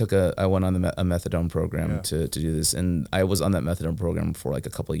 I went on a methadone program to do this, and I was on that methadone program for like a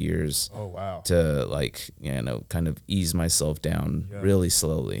couple of years. Oh wow! To like kind of ease myself down really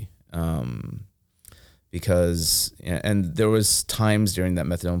slowly. Because and there was times during that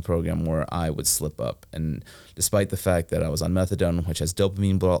methadone program where I would slip up, and despite the fact that I was on methadone, which has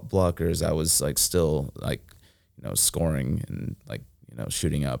dopamine blockers, I was like still like scoring and like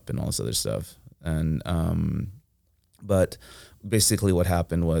shooting up and all this other stuff. And but basically what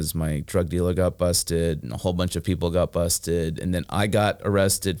happened was my drug dealer got busted, and a whole bunch of people got busted, and then I got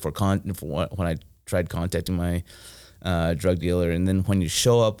arrested for when I tried contacting my drug dealer. And then when you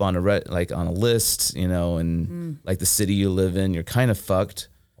show up on on a list, and like the city you live in, you're kind of fucked.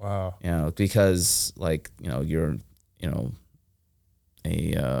 Wow. Because like you're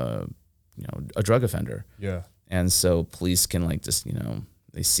a drug offender. Yeah. And so police can like just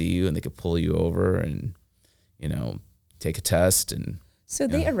they see you and they could pull you over and take a test. And so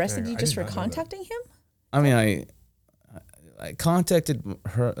they arrested you just for contacting him? I mean, I contacted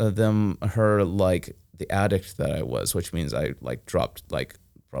her like the addict that I was, which means I like dropped like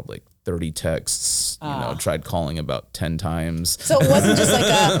probably 30 texts, tried calling about 10 times. So it wasn't just like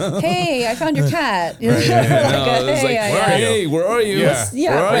a, hey, I found your cat. Right, it was like, hey, where are you?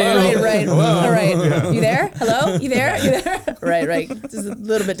 Yeah, right. All right. Yeah. You there? Hello? You there? Right. Just a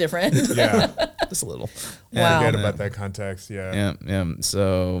little bit different. Yeah. Just a little. Wow. Forget about that context. Yeah.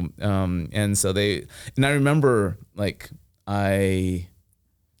 So, and so and I remember like my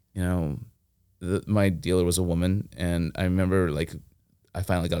dealer was a woman, and I remember like I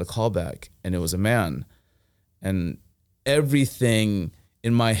finally got a call back, and it was a man, and everything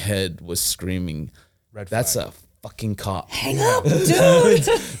in my head was screaming, "That's a fucking cop! Hang up, dude!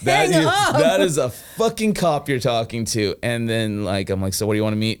 Hang up! That is a fucking cop you're talking to." And then like I'm like, "So what do you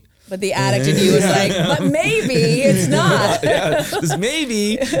want to meet?" But the addict in you was like, but maybe it's not. Just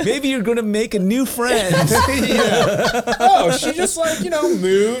maybe you're gonna make a new friend. Oh, she just like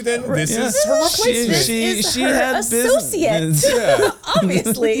moved, and this is her replacement. She had associate.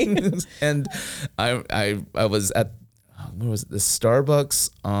 Obviously. And I was at what was it, the Starbucks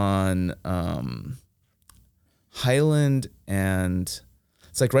on Highland, and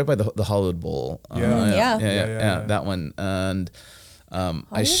it's like right by the Hollywood Bowl. Yeah, that one. And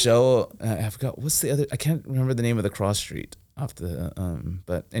I forgot what's the other. I can't remember the name of the cross street off the.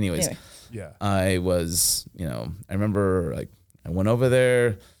 But anyways, yeah. I was I remember like I went over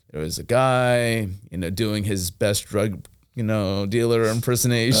there. There was a guy doing his best drug dealer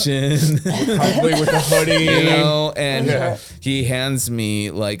impersonation, probably with a hoodie, and he hands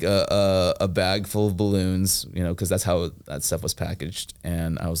me like a bag full of balloons, because that's how that stuff was packaged.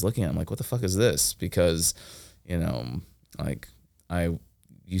 And I was looking at it, I'm like, what the fuck is this? Because like I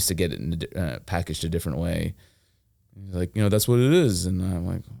used to get it packaged a different way. He's like, that's what it is. And I'm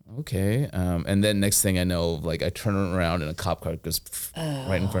like, okay. And then next thing I know, like I turn around and a cop car goes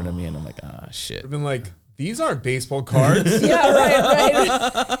right in front of me, and I'm like, shit. I've been like, these aren't baseball cards. Yeah,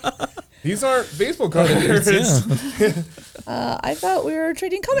 right. These aren't baseball cards. I thought we were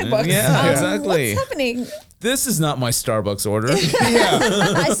trading comic books. Yeah, exactly. What's happening? This is not my Starbucks order.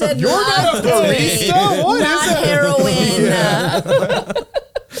 I said, you're not a barista. What is heroin.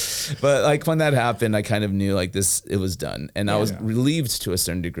 But like when that happened, I kind of knew like it was done, and I was relieved to a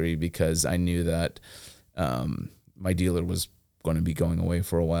certain degree because I knew that my dealer was going to be going away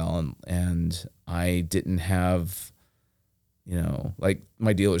for a while, and I didn't have, like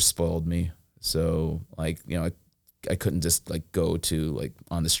my dealer spoiled me So like, I couldn't just like go to like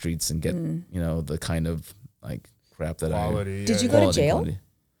on the streets and get, the kind of like crap that Quality. Did you go to jail?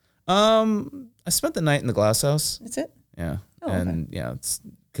 Quality. I spent the night in the glass house. That's it? Yeah. Oh, and yeah, it's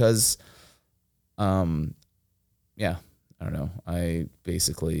because, yeah, I don't know. I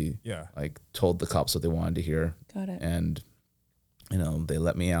basically like told the cops what they wanted to hear. Got it. And, they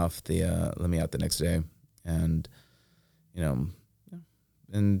let me out the next day, and,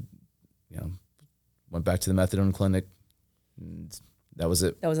 went back to the methadone clinic. And that was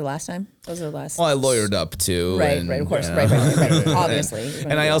it. That was the last time? That was the last. Well, I lawyered up too. Right, of course. Right. Obviously.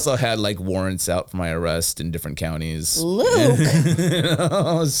 And I also had like warrants out for my arrest in different counties. Luke.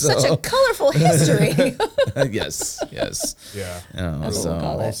 Such a colorful history. Yes. Yeah. That's what we'll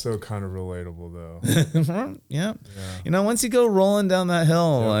call it. Also kind of relatable though. Yeah. Once you go rolling down that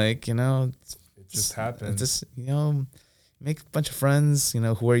hill, it just happens. Just, make a bunch of friends,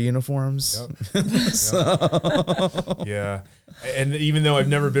 who wear uniforms. Yep. Yeah. And even though I've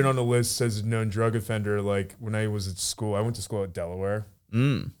never been on the list as a known drug offender, like when I was at school, I went to school at Delaware.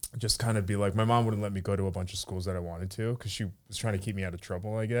 Just kind of be like, my mom wouldn't let me go to a bunch of schools that I wanted to because she was trying to keep me out of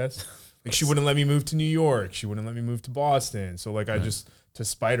trouble, I guess. Like she wouldn't let me move to New York. She wouldn't let me move to Boston. So like to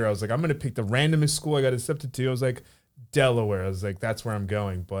spite her, I was like, I'm going to pick the randomest school I got accepted to. I was like, Delaware. I was like, that's where I'm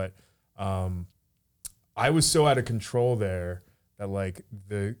going. But I was so out of control there that like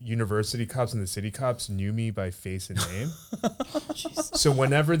the university cops and the city cops knew me by face and name. So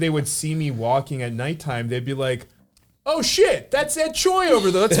whenever they would see me walking at nighttime, they'd be like, oh shit, that's Ed Chueh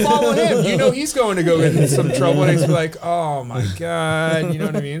over there. Let's follow him. He's going to go get in some trouble. And I'd be like, oh my God. You know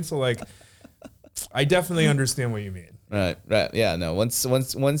what I mean? So like, I definitely understand what you mean. Right. Yeah. No. Once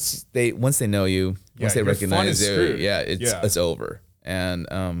they know you, once they recognize you, it's over. And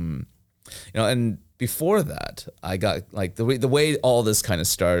and before that, I got like the way all this kind of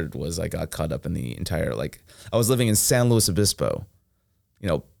started was I got caught up in the entire I was living in San Luis Obispo,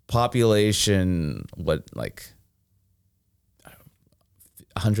 population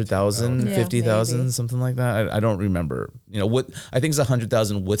 100,000, 50,000, something like that. I don't remember. I think it's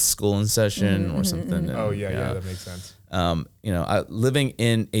 100,000 with school in session or something. And, that makes sense. Living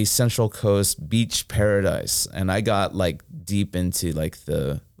in a Central Coast beach paradise, and I got like deep into like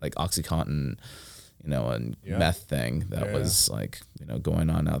the OxyContin, and meth thing that was like,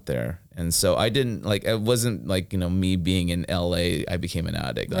 going on out there. And so I didn't it wasn't like, me being in LA, I became an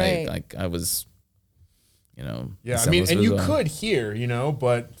addict. Right. I was, I mean, and you could hear,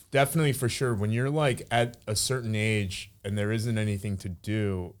 but definitely for sure when you're like at a certain age and there isn't anything to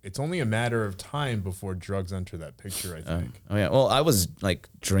do, it's only a matter of time before drugs enter that picture, I think. Well, I was like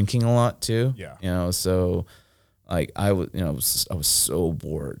drinking a lot too. Yeah. So like I was so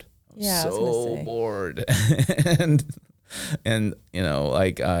bored. Yeah, so bored. and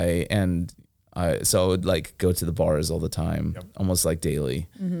so I would like go to the bars all the time, almost like daily,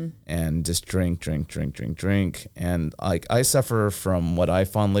 and just drink. And like I suffer from what I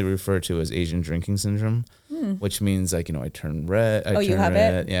fondly refer to as Asian drinking syndrome, which means like, I turn red. You have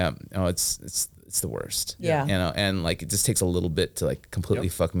it? Yeah. Oh, it's the worst. Yeah. And like, it just takes a little bit to like completely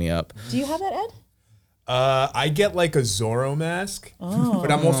fuck me up. Do you have that, Ed? I get like a Zorro mask,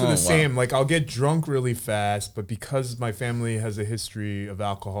 but I'm also the same. Like I'll get drunk really fast, but because my family has a history of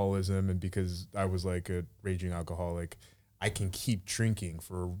alcoholism and because I was like a raging alcoholic, I can keep drinking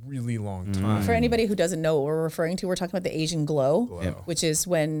for a really long time. For anybody who doesn't know what we're referring to, we're talking about the Asian glow, which is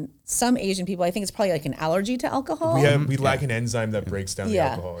when some Asian people, I think it's probably like an allergy to alcohol. We lack an enzyme that breaks down the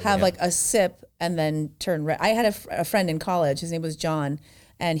alcohol. Have like a sip and then turn red. I had a friend in college, his name was John,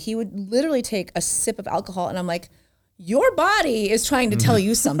 and he would literally take a sip of alcohol, and I'm like, your body is trying to tell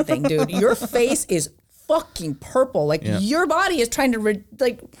you something, dude. Your face is fucking purple. Like your body is trying to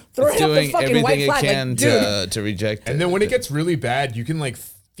throw it up the fucking white flag. Everything it can to reject it. And then when it gets really bad, you can like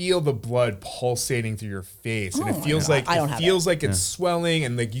feel the blood pulsating through your face, and it feels like it's swelling,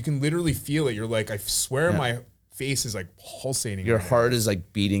 and like you can literally feel it. You're like, I swear my face is like pulsating. Your heart is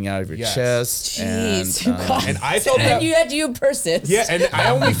like beating out of your chest. Jeez, and I felt that. And you had to persist. Yeah, and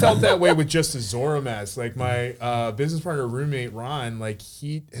I only felt that way with just a Zorro mask. Like my business partner, roommate Ron, like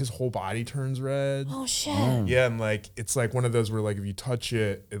his whole body turns red. Oh shit. Yeah, and like it's like one of those where like if you touch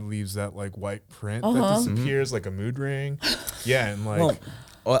it, it leaves that like white print that disappears like a mood ring. Yeah, and like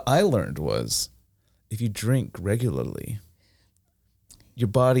what I learned was if you drink regularly, your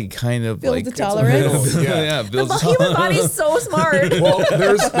body kind of Build like the tolerance. Yeah. builds The human body's so smart. Well,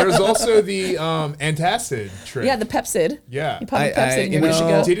 there's also the antacid trick. Yeah, the Pepsid. Yeah. You pop the I- Pepsid and you're you good to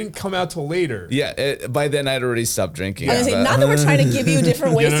know- go. Didn't come out till later. Yeah, by then I'd already stopped drinking. I was gonna say, but- not that we're trying to give you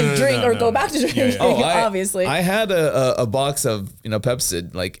different ways no, to drink or go no. back to drinking, Yeah. obviously. I had a box of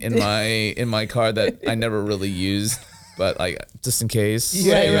Pepsid like in my car that I never really used, but like just in case,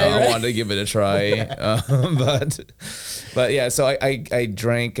 Right. I wanted to give it a try. But yeah, so I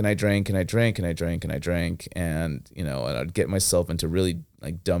drank and I drank and I drank and I drank and I drank, and and I'd get myself into really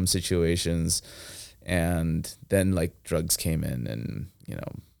like dumb situations, and then like drugs came in, and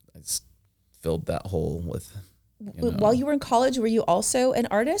I just filled that hole with. While you were in college, were you also an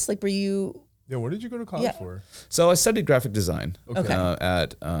artist? Like, were you? Yeah, what did you go to college for? So I studied graphic design. Okay.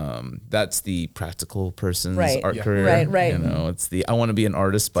 At that's the practical person's Right. art Yeah. career. Right. It's the I want to be an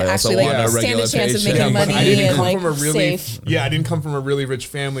artist, but I also actually, want like, a stand regular a chance of paycheck. making money I didn't and, come like, from a really safe. I didn't come from a really rich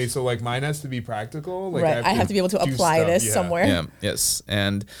family, so like mine has to be practical. Like Right. I have to be able to do apply stuff, this yeah. somewhere. Yeah. Yes,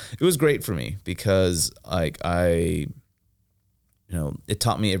 and it was great for me because like it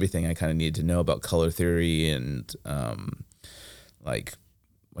taught me everything I kind of needed to know about color theory and like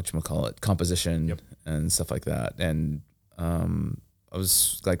whatchamacallit, composition Yep. and stuff like that. And I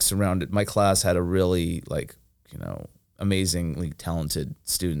was like surrounded. My class had a really like amazingly talented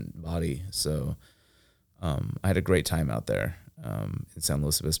student body, so I had a great time out there in San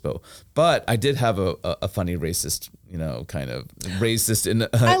Luis Obispo. But I did have a funny racist, kind of racist.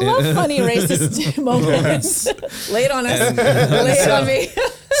 I love funny racist moments. Lay it on us. Lay it on me.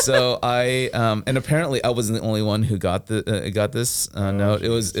 So I and apparently I wasn't the only one who got this note. It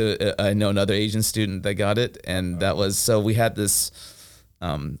was I know another Asian student that got it, and that was so we had this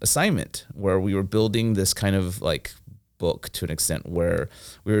assignment where we were building this kind of like book to an extent where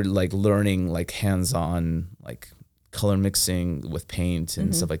we were like learning like hands-on like color mixing with paint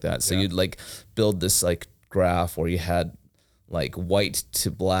and stuff like that. So you'd like build this like graph where you had like white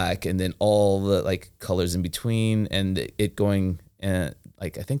to black and then all the like colors in between, and it going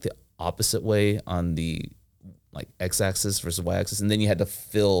like I think the opposite way on the like x-axis versus y-axis, and then you had to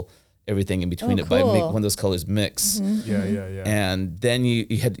fill everything in between it by cool. when those colors mix. Yeah. And then you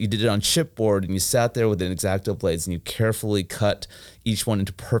did it on chipboard, and you sat there with an X-Acto blades, and you carefully cut each one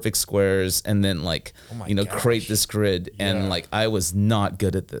into perfect squares, and then like create this grid. And like I was not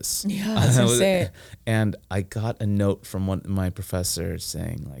good at this. Yeah, I was gonna say. And I got a note from one of my professors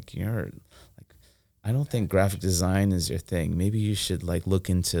saying like I don't think graphic design is your thing. Maybe you should like look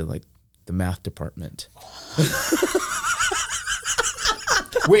into like the math department.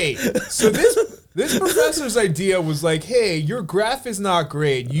 Wait, so this professor's idea was like, hey, your graph is not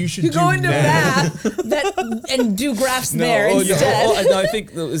great. You should Go into math and do graphs there instead. No, I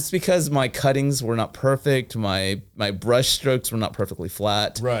think it's because my cuttings were not perfect. My brush strokes were not perfectly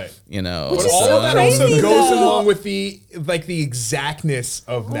flat. Right. Which But is all so of that crazy, also goes though. along with the exactness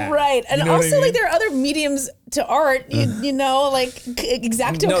of math. Right. And You know what I also, mean? like, there are other mediums to art, you know, like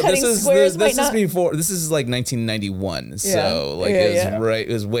X-Acto No, cutting squares might not. This is like 1991. So like it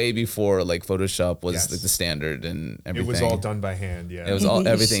was way before like Photoshop was like the standard and It everything. was all done by hand. Yeah. It was all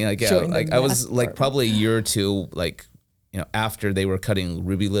everything. Like Showing the like I was math like part. probably a year or two like after they were cutting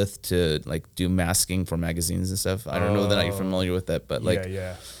Ruby Lith to like do masking for magazines and stuff. I don't know that you're familiar with that, but like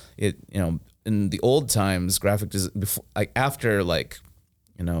it in the old times graphic design before like after like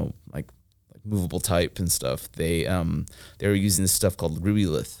like movable type and stuff, they were using this stuff called Ruby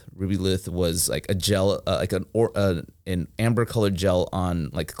Lith. Ruby Lith was like a gel, like an amber colored gel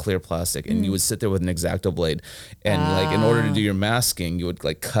on like clear plastic, and you would sit there with an X-Acto blade, and like in order to do your masking, you would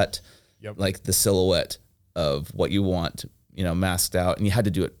like cut like the silhouette of what you want, masked out, and you had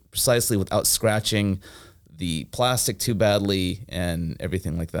to do it precisely without scratching the plastic too badly and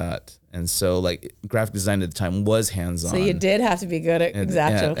everything like that. And so like graphic design at the time was hands-on. So you did have to be good at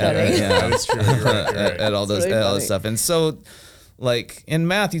X-Acto cutting. That's true. You're right. At all those really all funny. this stuff. And so like in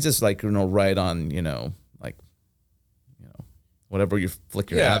math, you just like write on like whatever you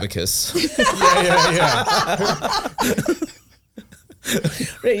flick your abacus. Yeah.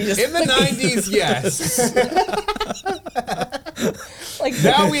 Right, you just In the 90s, yes. like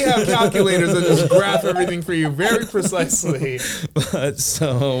Now we have calculators that just graph everything for you very precisely.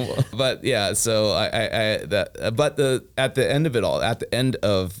 But yeah, so at the end of it all, at the end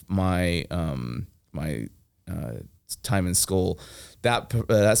of my my time in school, that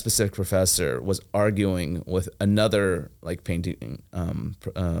specific professor was arguing with another like painting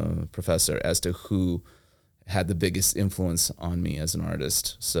professor as to who had the biggest influence on me as an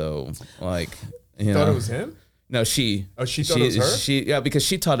artist. So like Thought it was him? No, she. Oh, she thought it was her? Yeah, because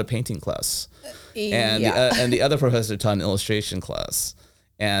she taught a painting class, and Yeah. and the other professor taught an illustration class.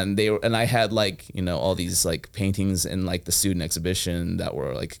 and I had like, you know, all these like paintings in like the student exhibition that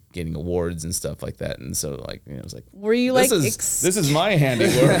were like getting awards and stuff like that. And so like, you know, it was like, were you like, this is my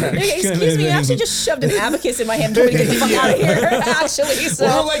handiwork. Excuse me, you actually just shoved an abacus in my hand to get the fuck out of here. Actually, so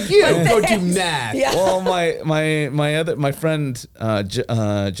we're like, go do math. Yeah. Well, my friend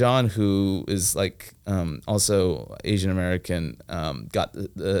John, who is like also Asian American, got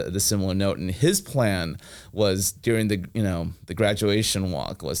the similar note, and his plan was during the graduation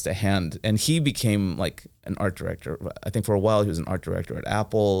walk was to hand, and he became like an art director. I think for a while he was an art director at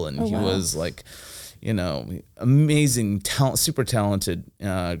Apple, and he was like, you know, amazing super talented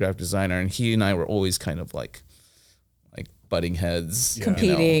graphic designer, and he and I were always kind of like butting heads,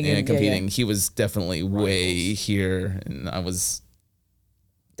 competing, you know, and competing. He was definitely way here, and I was.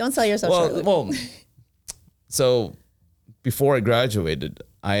 Don't sell yourself short. Well, so before I graduated,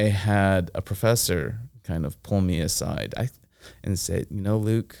 I had a professor kind of pull me aside and said, you know,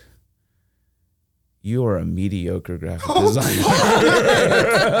 Luke, you are a mediocre graphic designer.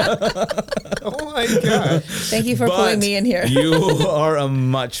 Oh my God. Thank you for pulling me in here. You are a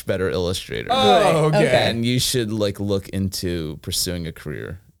much better illustrator. Oh, okay. And you should like look into pursuing a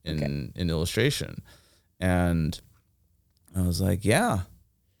career in illustration. And I was like, yeah.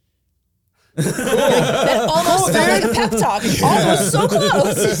 That almost sounded like a pep talk. Almost so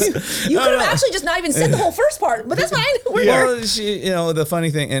close. You could have actually just not even said the whole first part, but that's fine. We're here. Well, she, you know, the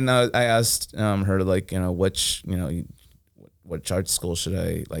funny thing, and I asked her like, you know, which, you know, what art school should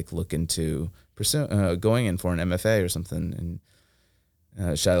I like look into going in for an MFA or something,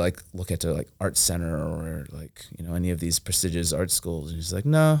 and should I like look at like Art Center or like, you know, any of these prestigious art schools? And she's like,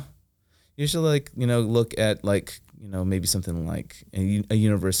 no, you should like, you know, look at like, you know, maybe something like a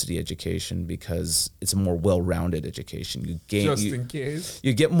university education, because it's a more well-rounded education. You gain in case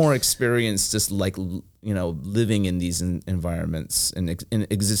you get more experience just like, you know, living in these environments and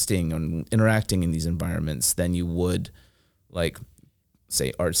existing and interacting in these environments than you would like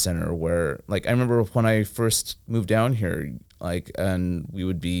say Art Center, where like I remember when I first moved down here, like, and we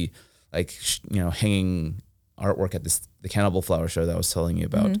would be like, you know, hanging artwork at the Cannibal Flower Show that I was telling you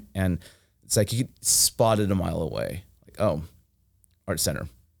about, and it's like you could spot it a mile away. Like, oh, Art Center.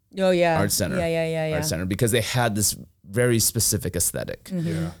 Oh yeah. Art Center. Yeah. Art Center, because they had this very specific aesthetic.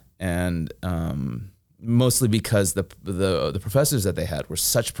 Yeah. And mostly because the professors that they had were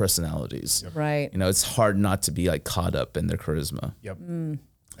such personalities. Yep. Right. You know, it's hard not to be like caught up in their charisma. Yep. And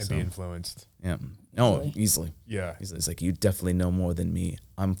be influenced. Yeah. Oh, easily. Yeah. Easily. It's like, you definitely know more than me.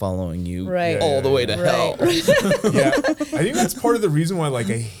 I'm folling you Right. all the way to hell. Yeah. I think that's part of the reason why like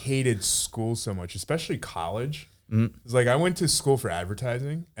I hated school so much, especially college. It's like I went to school for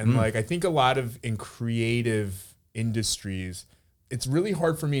advertising, and like I think a lot of in creative industries, it's really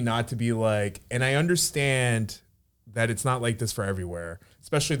hard for me not to be like, and I understand that it's not like this for everywhere,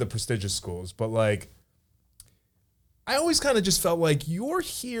 especially the prestigious schools, but like I always kind of just felt like you're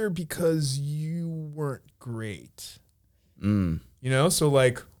here because you weren't great. You know, so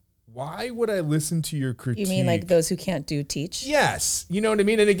like, why would I listen to your critique? You mean like those who can't do teach? Yes, you know what I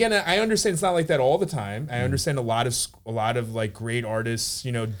mean. And again, I understand it's not like that all the time. I understand a lot of like great artists,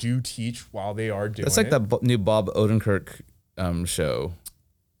 you know, do teach while they are doing. That's like it. that new Bob Odenkirk show,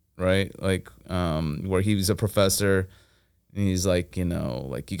 right? Like where he was a professor. And he's like, you know,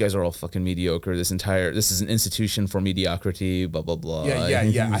 like, you guys are all fucking mediocre. This is an institution for mediocrity, blah, blah, blah.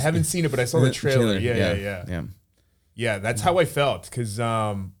 Yeah. I haven't seen it, but I saw the trailer. Yeah, that's how I felt. Because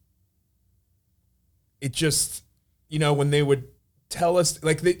it just, you know, when they would tell us,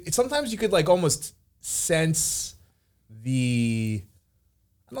 like, sometimes you could, like, almost sense I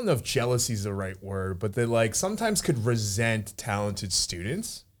don't know if jealousy is the right word, but they, like, sometimes could resent talented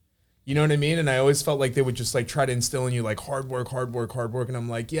students. You know what I mean? And I always felt like they would just like try to instill in you like hard work. And I'm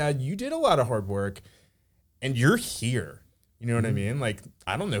like, yeah, you did a lot of hard work and you're here. You know what I mean? Like,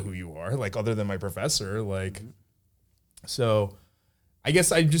 I don't know who you are, like, other than my professor. Like, so I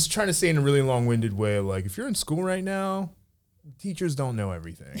guess I'm just trying to say in a really long-winded way, like, if you're in school right now, teachers don't know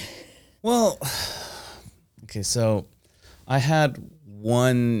everything. Well, okay, so I had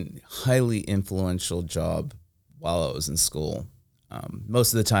one highly influential job while I was in school.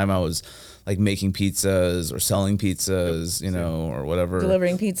 Most of the time I was like making pizzas or selling pizzas, you know, or whatever.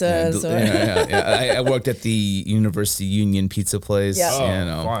 Delivering pizzas. I worked at the University Union Pizza place. Yeah. You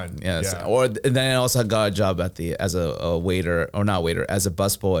know, fun. Yes. Yeah. Or and then I also got a job as a waiter, or not waiter, as a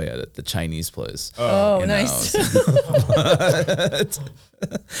busboy at the Chinese place. Oh, nice.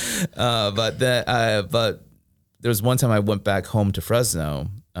 But there was one time I went back home to Fresno,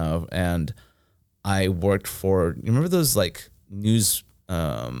 and I worked for, you remember those like news,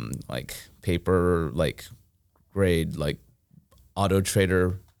 like paper, like grade, like Auto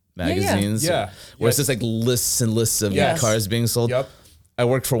Trader magazines. Yeah. Where it's just like lists and lists of cars being sold. Yep. I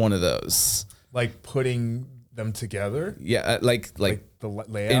worked for one of those. Like putting them together. Yeah, like the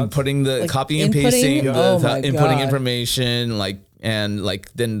layout. inputting the Like copy and inputting? pasting, Oh my inputting God. information, and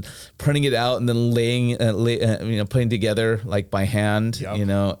then printing it out and then laying, putting together like by hand,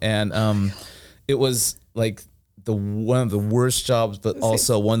 Yep. and it was like one of the worst jobs, but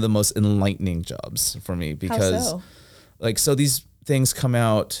also one of the most enlightening jobs for me because, so? so these things come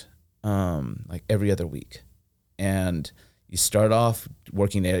out like every other week, and you start off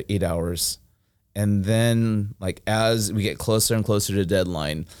working 8 hours. And then, like, as we get closer and closer to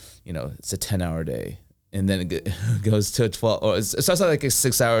deadline, it's a 10-hour day. And then it goes to a 12, or it starts out like a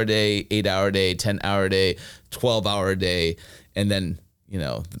 6-hour day, 8-hour day, 10-hour day, 12-hour day. And then,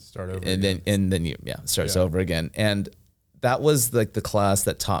 Start over and again. then you, starts over again. And that was like the class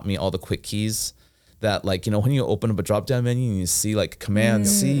that taught me all the quick keys that, like, when you open up a drop down menu and you see like Command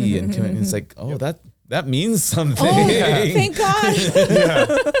C and it's like, oh, that means something. Oh, thank God.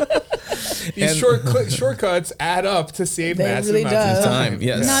 These shortcuts add up to save They massive really amounts of do. time.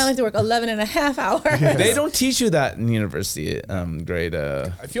 Yes. Now I like to work 11 and a half hours. They don't teach you that in university grade I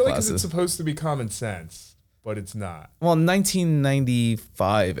feel like 'cause classes. it's supposed to be common sense, but it's not. Well, in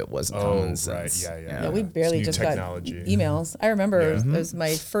 1995, it wasn't common sense. Right. Yeah, we It's barely new just technology. got emails. I remember it was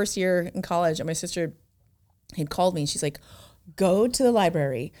my first year in college, and my sister had called me, and she's like, go to the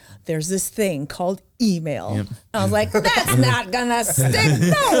library. There's this thing called email. Yep. I was like, that's not gonna stick.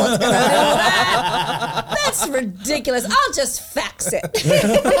 No one's gonna do that. That's ridiculous. I'll just fax it.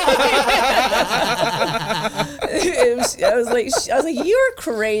 I was like, you're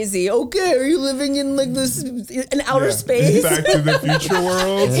crazy. Okay, are you living in like this in outer space? Back to the future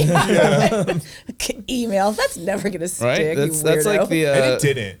world. Yeah. Email. That's never gonna stick. Right? You That's like weirdo. the And it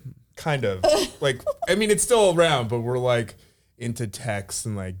didn't. Kind of. Like, I mean, it's still around, but we're like into text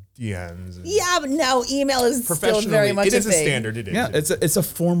and like DMs. And Yeah, but no, email is still professionally, very much it is a thing. standard. It is. yeah, it's a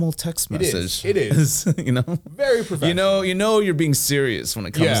formal text It is. message. It is. Very professional. You know you're being serious when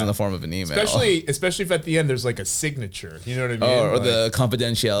it comes Yeah. in the form of an email. Especially if at the end there's like a signature. You know what I mean? or Like, the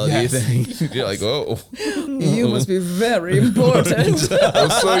confidentiality Yes. thing. You're like, oh, You must be very important.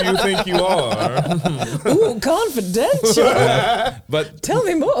 oh, so you think you are Ooh, confidential. but Tell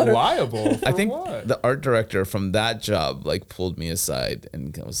me more. liable? For I think what? the art director from that job like pulled me aside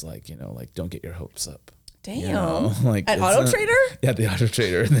and was like, don't get your hopes up. Damn. You know, like At it's Auto not- Trader? Yeah, the Auto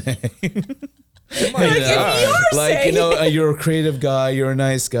Trader thing. If you're Like, saying- you're a creative guy, you're a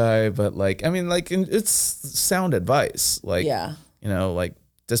nice guy, but like, I mean, like, it's sound advice. Like, Yeah. like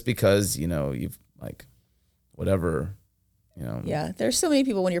just because, you've like, whatever, Yeah, there's so many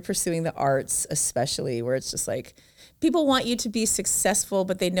people when you're pursuing the arts, especially where it's just like people want you to be successful,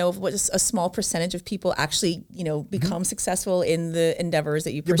 but they know what a small percentage of people actually, become successful in the endeavors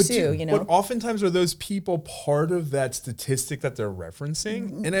that you pursue. But oftentimes are those people part of that statistic that they're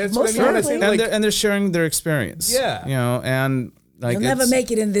referencing? And that's Most what I mean when I likely. say, like, and they're sharing their experience. Yeah. And like, You'll never it's-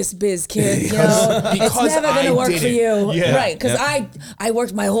 make it in this biz, kid. It's because never going I to work did for it. you. Yeah. Right. Because I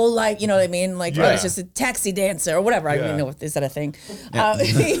worked my whole life, you know what I mean? Like, I was Yeah. just a taxi dancer or whatever. I don't Yeah. even know if is that a thing.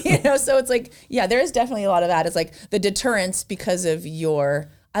 So it's like, yeah, there is definitely a lot of that. It's like the deterrence because of your,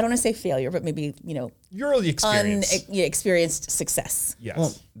 I don't want to say failure, but maybe, your early experience. experienced success. Yes.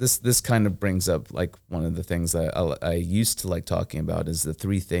 Well, this kind of brings up like one of the things that I used to like talking about is the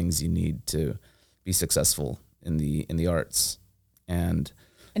 3 things you need to be successful in the arts. And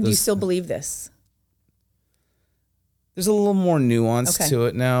Do you still believe this? there's a little more nuance Okay. to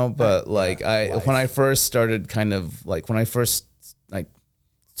it now, but like when I first started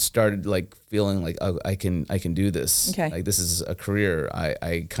started like feeling like, oh, I can do this. Okay. Like this is a career.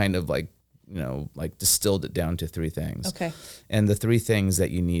 I kind of like, like distilled it down to 3 things. Okay. And the 3 things that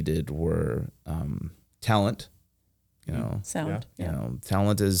you needed were talent, Sound.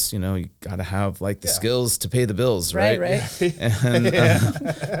 talent is, you got to have like the skills to pay the bills, right? Right. And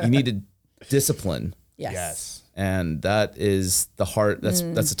you needed discipline. Yes. And that is the hard, that's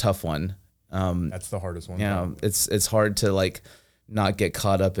a tough one. That's the hardest one. Yeah. It's hard to like not get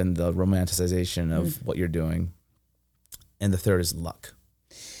caught up in the romanticization of what you're doing. And the third is luck.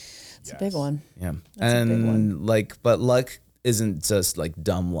 It's a big one. Yeah. That's a big and like, but luck isn't just like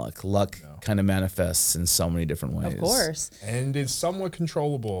dumb luck. Luck kind of manifests in so many different ways. Of course. And it's somewhat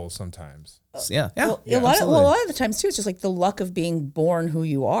controllable sometimes. Yeah. Well, a lot of the times too, it's just like the luck of being born who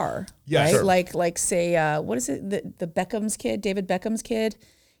you are. Yeah, right. sure. Like say, what is it? The Beckham's kid, David Beckham's kid.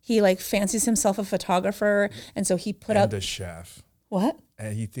 He like fancies himself a photographer, and so he put out And a chef. What?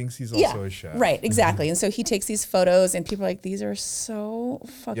 And he thinks he's also a chef. Right, exactly. And so he takes these photos, and people are like, "These are so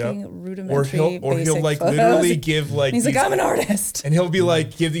fucking rudimentary." Or he'll like photos. literally give like. And he's like, "I'm an artist," and he'll be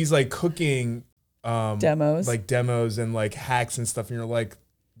like, give these like cooking demos, and like hacks and stuff, and you're like,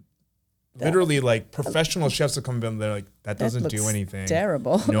 literally like professional chefs will come in, they're like, that doesn't do anything.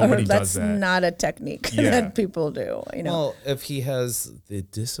 Terrible. Nobody does That's that. not a technique that people do. You know. Well, if he has the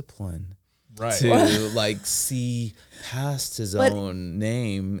discipline. Right. To like see past his own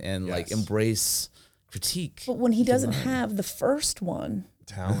name and like embrace critique. But when he doesn't have the first one,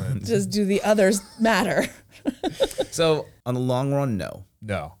 talent, just do the others matter? So on the long run, no.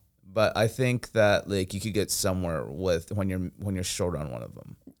 But I think that like you could get somewhere with when you're short on one of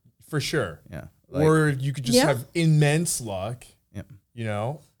them. For sure. Yeah. Like, or you could just have immense luck. Yeah. You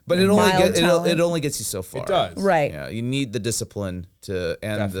know. But it only gets you so far. It does. Right. Yeah. You need the discipline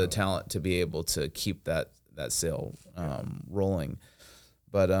the talent to be able to keep that sale rolling.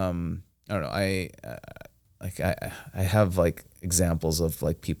 But I don't know. I have like examples of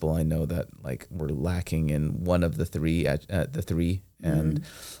like people I know that like were lacking in one of the three at the three, and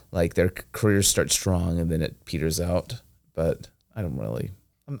like their careers start strong and then it peters out. But I don't really.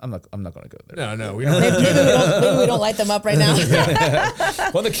 I'm not going to go there. No, we don't. Maybe we don't light them up right now.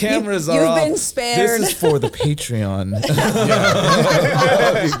 Well, the cameras are You've off. been spared. This is for the Patreon.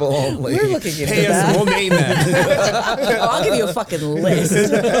 People only. We're looking into Pay us, that. we'll name that. I'll give you a fucking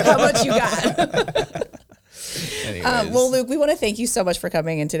list. How much you got? Well, Luke, we want to thank you so much for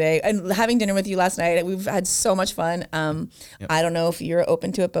coming in today and having dinner with you last night. We've had so much fun. I don't know if you're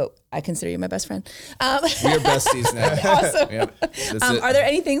open to it, but I consider you my best friend. We are besties now. Awesome. Yep, are there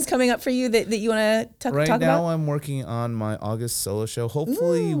any things coming up for you that you want to talk about? Right now, I'm working on my August solo show.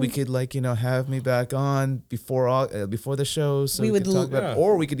 Hopefully, we could have me back on before the show, so we could talk about,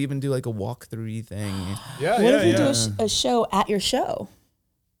 or we could even do like a walkthrough thing. What if we do a show at your show?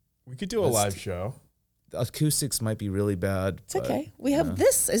 We could do a live show. The acoustics might be really bad. It's okay. We have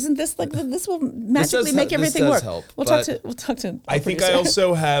this. Isn't this like this will magically make everything work? We'll talk to. I think I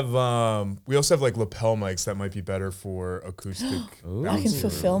also have. We also have like lapel mics that might be better for acoustic. I can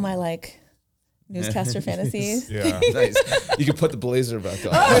fulfill my like newscaster fantasies. Yeah, nice. You can put the blazer back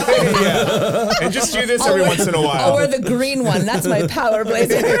on. And just do this every once in a while. I'll wear the green one. That's my power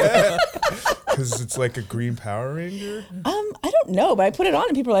blazer. Because it's like a green Power Ranger? I don't know, but I put it on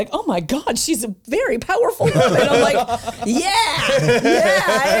and people are like, "Oh my God, she's a very powerful woman." I'm like, yeah,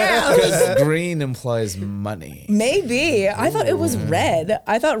 I am. Because green implies money. Maybe. I thought it was red.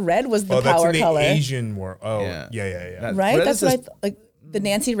 I thought red was the power that's in color. The Asian war. Oh, yeah. Right? Red That's what I like the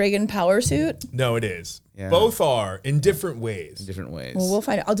Nancy Reagan power suit. No, it is. Yeah. Both are in different ways. Well, we'll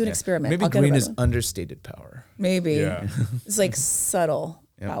find it. I'll do an experiment. Maybe green is understated power. Maybe. Yeah. It's like subtle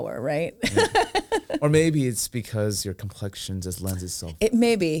power, right? Or maybe it's because your complexion just lends itself. It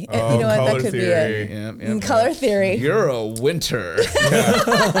may be. You know what? That could theory. be it. Color theory. You're a winter.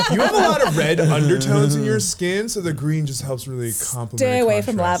 You have a lot of red undertones in your skin, so the green just helps really complement. Stay away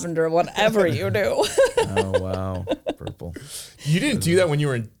from lavender, whatever you do. Oh, wow. Purple. You didn't do that when you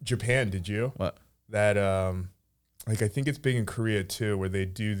were in Japan, did you? What? That, like, I think it's big in Korea too, where they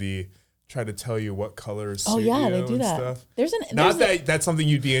do try to tell you what colors. Oh yeah, they do that. Stuff. Not that that's something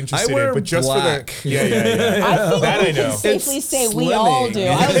you'd be interested in, but just black. for the yeah. I think that I know. Can safely It's say we all do.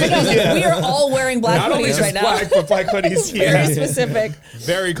 I was like, we are all wearing black Not only hoodies just right now. black, but black hoodies here. Very specific.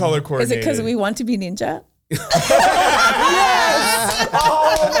 Very color Is coordinated. it because we want to be ninja?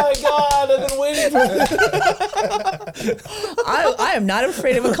 Oh my God! I've been waiting for I am not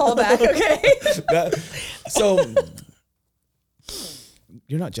afraid of a callback. Okay. So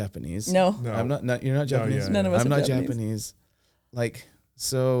you're not Japanese. No. I'm not. You're not Japanese. None of us I'm are not Japanese. Like,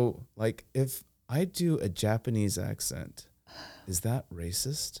 if I do a Japanese accent, is that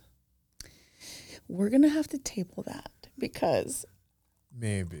racist? We're gonna have to table that because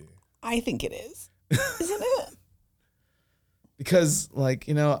Maybe. I think it is. Isn't it? Because, like,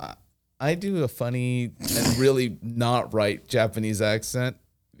 I do a funny and really not right Japanese accent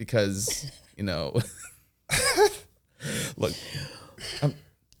because, look,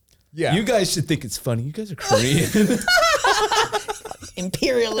 you guys should think it's funny. You guys are Korean.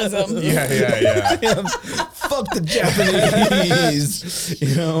 Imperialism. Yeah. Fuck the Japanese.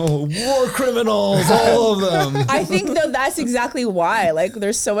 War criminals, all of them. I think though that's exactly why. Like,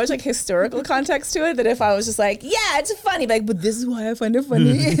 there's so much like historical context to it that if I was just like, yeah, it's funny, but this is why I find it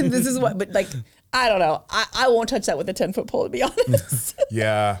funny. This is what, but like, I don't know. I won't touch that with a 10-foot pole, to be honest.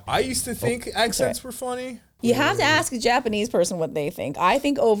 Yeah. I used to think accents were funny. You have to ask a Japanese person what they think. I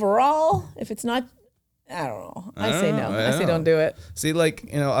think overall, if it's not, I don't know. I say no. I say don't do it. See,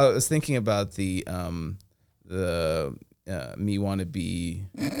 like, I was thinking about the me want to be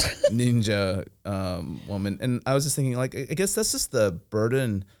ninja woman. And I was just thinking, like, I guess that's just the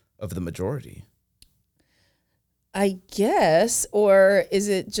burden of the majority. I guess, or is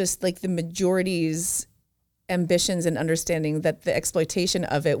it just like the majority's ambitions and understanding that the exploitation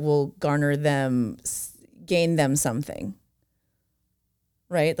of it will gain them something?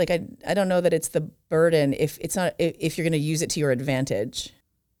 Right? Like I don't know that it's the burden if you're going to use it to your advantage.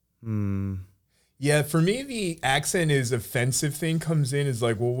 Yeah, for me the accent is offensive thing comes in is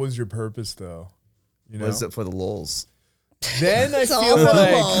like, what was your purpose though? You know? Was it for the lulz? Then I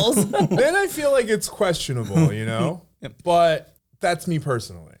feel like it's questionable, you know? But that's me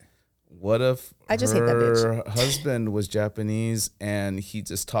personally. What if I just hate that her husband was Japanese and he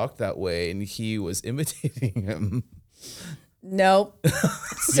just talked that way and he was imitating him? Nope.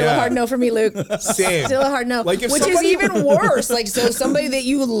 Still a hard no for me, Luke. Same. Still a hard no. Like if which is even worse. Like, so somebody that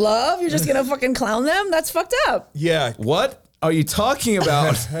you love, you're just going to fucking clown them? That's fucked up. Yeah. What are you talking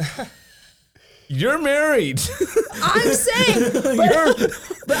about? You're married. I'm saying,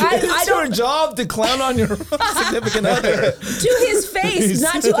 but I It's don't. your job to clown on your significant other. To his face,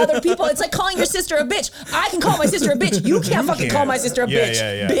 not to other people. It's like calling your sister a bitch. I can call my sister a bitch. You can't fucking call my sister a bitch.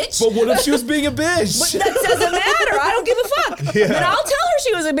 Bitch. But what if she was being a bitch? But that doesn't matter. I don't give a fuck. Yeah. And I'll tell her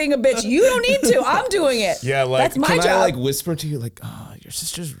she was being a bitch. You don't need to. I'm doing it. Yeah, like, that's my Can job. I like whisper to you like, oh, your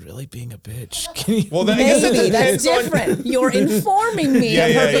sister's really being a bitch? Can you? Well, then I guess it Maybe that's depends on different. You're informing me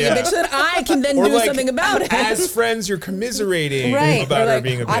of her being a bitch so that I can then or do like, something about it. As friends, you're commiserating Right. about Or her like,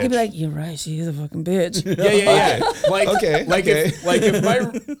 being a bitch. I could be like, you're right. She is a fucking bitch. Yeah. Like, Okay, okay. If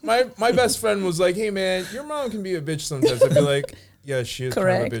my best friend was like, hey man, your mom can be a bitch sometimes, I'd be like, yeah, she is kind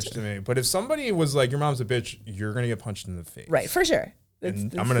of a Correct. bitch to me. But if somebody was like, your mom's a bitch, you're gonna get punched in the face. Right. For sure.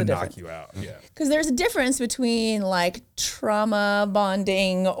 And I'm gonna knock you out. Yeah. Because there's a difference between like trauma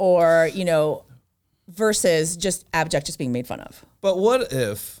bonding or, versus just abject just being made fun of. But what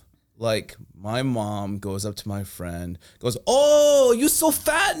if, like, my mom goes up to my friend, goes, "Oh, you're so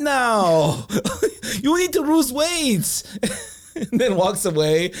fat now. You need to lose weight." And then walks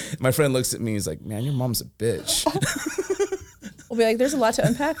away. My friend looks at me. He's like, "Man, your mom's a bitch." We'll be like, there's a lot to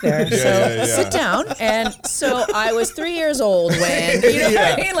unpack there. Sit down. And so I was 3 years old when, you know what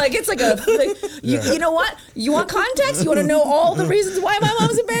I mean? Like, it's like you know what? You want context? You want to know all the reasons why my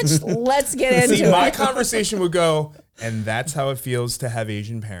mom's a bitch? Let's get into it. My conversation would go, and that's how it feels to have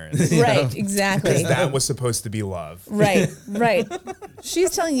Asian parents. Right, exactly. Because that was supposed to be love. Right.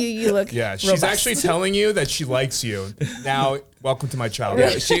 She's telling you look Yeah, she's robust. actually telling you that she likes you. Now, welcome to my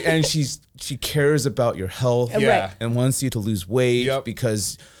childhood. She cares about your health Yeah. and wants you to lose weight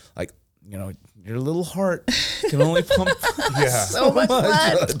because, like, your little heart can only pump Yeah. so much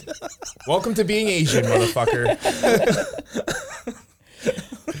blood. Welcome to being Asian, motherfucker.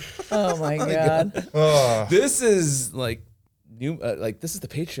 Oh my God. This is like new. This is the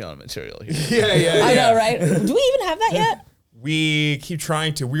Patreon material here. Yeah. I know, right? Do we even have that yet? We keep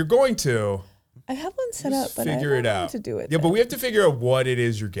trying to. We're going to I have one set up, but figure I it don't know out. how to do it. Yeah, but we have to figure out what it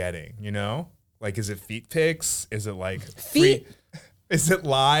is you're getting, you know? Like, is it feet pics? Is it like Feet? Is it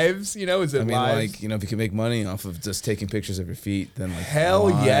lives? You know, is it I mean, lives? like, if you can make money off of just taking pictures of your feet, then like,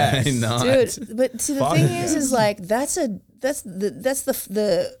 Hell why yes. not? Dude, but see, the Fuck thing yes. is like that's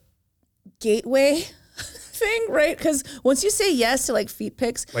the gateway thing, right? Because once you say yes to like feet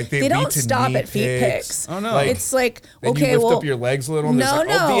pics, Like they they lead don't to stop knee at feet pics. pics. Oh, no. Like, It's like, then okay, you lift well, up your legs a little and no, it's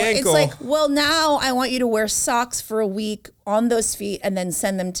like, oh, the it's ankle. like, well, now I want you to wear socks for a week on those feet and then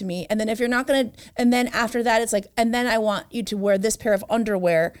send them to me. And then if you're not gonna, and then after that, it's like, and then I want you to wear this pair of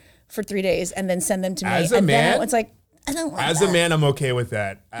underwear for 3 days and then send them to me. As a and man? then it's like, I don't want As that. a man, I'm okay with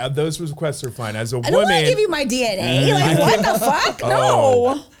that. Those requests are fine. As a I don't want to woman, give you my DNA. Like, what the fuck?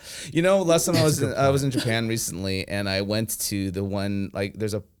 No. Last time I was in Japan recently, and I went to the one, like,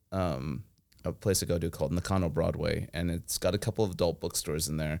 there's a place to go to called Nakano Broadway, and it's got a couple of adult bookstores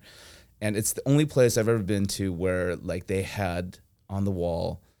in there, and it's the only place I've ever been to where like they had on the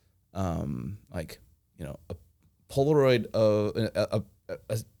wall, a Polaroid of a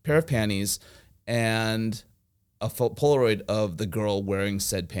pair of panties and a Polaroid of the girl wearing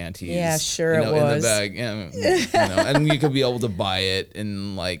said panties. Yeah, sure it in was. the bag, and you could be able to buy it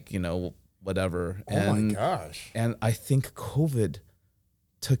in whatever. oh my gosh. And I think COVID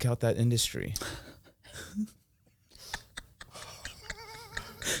took out that industry.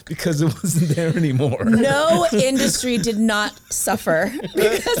 because it wasn't there anymore. No industry did not suffer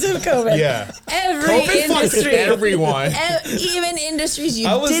because of COVID. Yeah. Every COVID fucked industry. everyone. Even industries you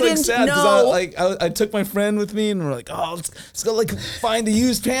I was didn't like sad know. because I took my friend with me and we're like, oh, let's go like find the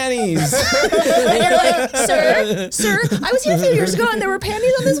used panties. And you're like, sir, I was here a few years ago and there were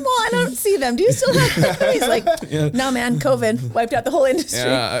panties on this wall. I don't see them. Do you still have them? He's like, no, man, COVID wiped out the whole industry.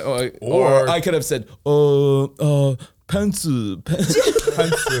 Yeah, or I could have said, pencil.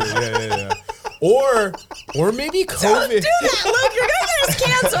 Yeah. Or maybe COVID. Don't do that. Look, you're going to get us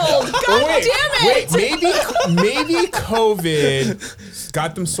canceled. God damn it. Wait, maybe COVID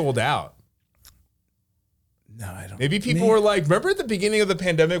got them sold out. No, I don't. Maybe people were like, remember at the beginning of the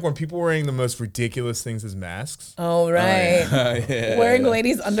pandemic when people were wearing the most ridiculous things as masks? Oh, right. Yeah. Wearing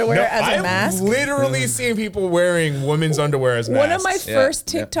ladies' underwear as a mask. I've literally seen people wearing women's underwear as masks. One of my first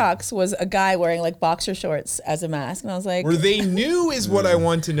TikToks was a guy wearing like boxer shorts as a mask. And I was like, Were they new is what I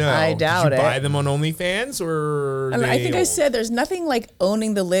want to know. I doubt Did you it. buy them on OnlyFans or I mean, I think I old? said there's nothing like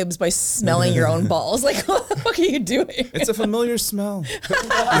owning the libs by smelling your own balls. Like, what the fuck are you doing? It's a familiar smell. It's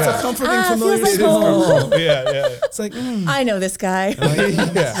a comforting familiar feels like smell. Oh, yeah. It's like, I know this guy.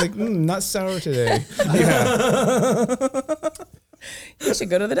 it's like not sour today. You should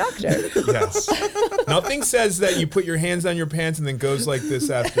go to the doctor. Yes. Nothing says that you put your hands on your pants and then goes like this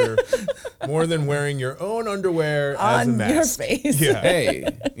after more than wearing your own underwear as a On mask. your face. Yeah. Hey,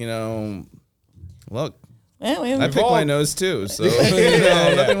 look, Yeah, I picked my nose too, so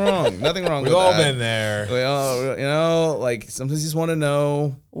Yeah. nothing wrong. Nothing wrong We've with all that. been there. We all, like sometimes you just want to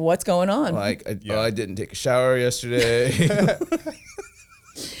know, What's going on? like, I didn't take a shower yesterday.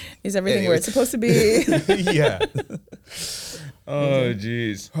 Is everything where it's supposed to be? Yeah. Oh,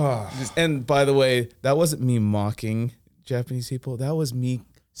 jeez. And by the way, that wasn't me mocking Japanese people. That was me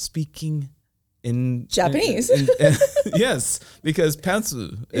speaking in Japanese. Yes, because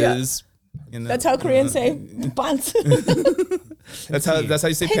pantsu is. That's how Koreans say pants. That's how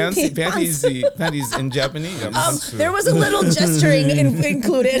you say panties in Japanese. There was a little gesturing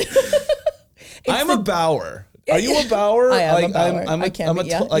included. I'm a bower. Are you a bower? I am a bower. I'm I can be,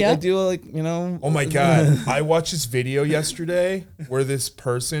 yeah. I do Oh my God. I watched this video yesterday where this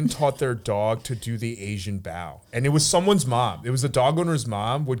person taught their dog to do the Asian bow. And it was someone's mom. It was the dog owner's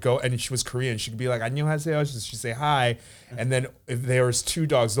mom would go, and she was Korean. She could be like, 안녕하세요. She'd say hi. And then if there was two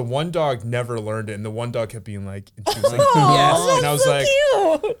dogs, the one dog never learned it. And the one dog kept being like, and she was like, yes. And I was like,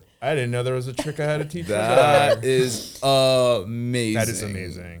 cute. I didn't know there was a trick I had to teach. That is amazing. That is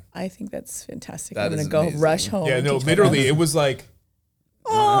amazing. I think that's fantastic. That I'm going is to go amazing. rush home. Yeah, and no, teach my literally, dog. it was like,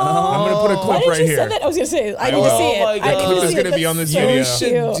 Oh, I'm going to put a why clip did right you here. say that? I was going to say, I need to Oh see it. my I God. need Clip to is see gonna it. be on That's this so video. You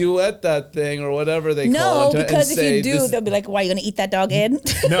should cute. duet that thing or whatever they call No, it. because and if say you do, this- they'll be like, why are you going to eat that dog in?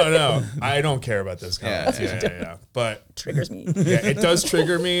 No, I don't care about those comments. Yeah. But Triggers me. yeah, it does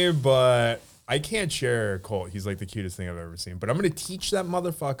trigger me, but I can't share Colt. He's like the cutest thing I've ever seen. But I'm going to teach that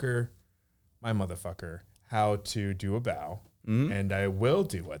motherfucker, my motherfucker, how to do a bow. And I will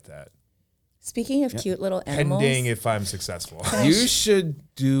do at that. Speaking of cute little animals. Pending if I'm successful. You should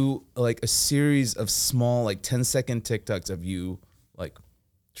do like a series of small, like 10-second TikToks of you like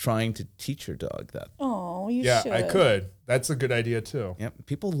trying to teach your dog that. Oh, you Yeah, should. I could. That's a good idea too. Yeah,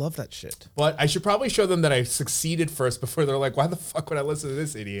 people love that shit. But I should probably show them that I succeeded first before they're like, why the fuck would I listen to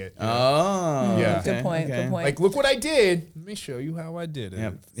this idiot? Oh, Yeah. Good point. Good point. Like, look what I did. Let me show you how I did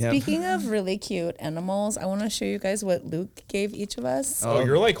it. Yeah. Speaking of really cute animals, I want to show you guys what Luke gave each of us. Oh,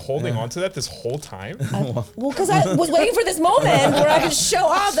 you're like holding on to that this whole time? Well, because I was waiting for this moment where I could show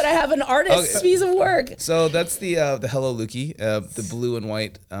off that I have an artist's piece of work. So that's the Hello Lukey, the blue and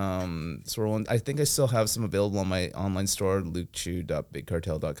white sort of one. I think I still have some available on my online store,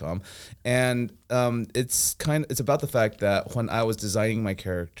 lukechew.bigcartel.com, and it's about the fact that when I was designing my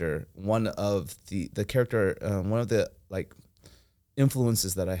character, one of the character, one of the like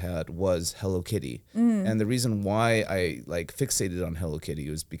influences that I had was Hello Kitty, and the reason why I like fixated on Hello Kitty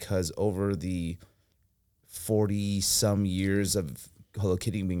was because over the 40 some years of Hello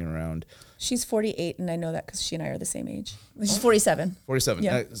Kitty being around, She's 48, and I know that because she and I are the same age. She's 47. 47.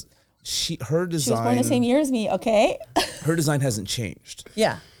 Yeah. Her She was born the design, same year as me, okay? her design hasn't changed.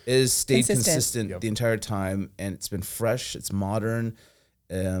 Yeah. It has stayed Consistent. consistent the entire time, and it's been fresh. It's modern,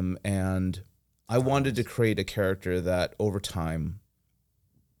 and I wanted to create a character that over time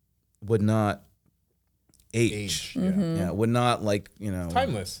would not age. Yeah, would not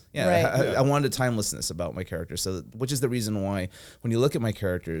Timeless. Yeah, Right. I wanted timelessness about my character, so which is the reason why when you look at my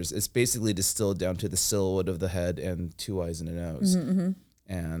characters, it's basically distilled down to the silhouette of the head and 2 eyes and a nose,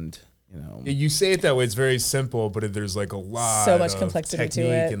 and You say it that way, it's very simple, but there's like a lot So much of complexity to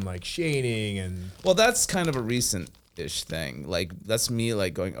technique it. and like shading and well, that's kind of a recent ish thing. Like that's me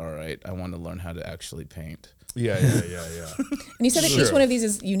like going, all right, I want to learn how to actually paint. Yeah. And you said that each one of these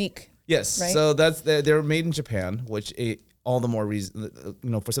is unique. Yes. Right? So they're made in Japan, which all the more reason,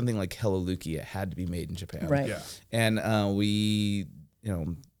 for something like Hello Luki, it had to be made in Japan. Right. Yeah. And we,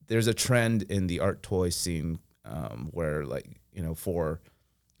 there's a trend in the art toy scene where like, for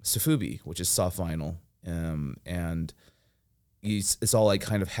Sofubi, which is soft vinyl, and it's all like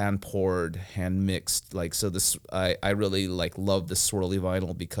kind of hand poured, hand mixed. Like, so this, I really like love the swirly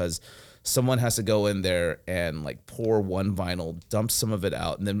vinyl because someone has to go in there and like pour one vinyl, dump some of it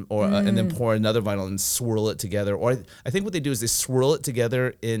out, and then and then pour another vinyl and swirl it together. Or I think what they do is they swirl it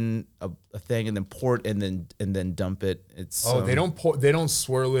together in a thing and then pour it and then dump it. It's they don't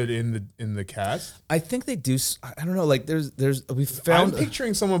swirl it in the cast. I think they do. I don't know. Like we found. I'm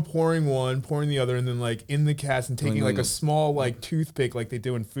picturing someone pouring one, pouring the other, and then like in the cast and taking like a small like toothpick like they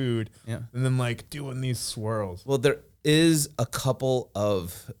do in food, and then like doing these swirls. Well, there is a couple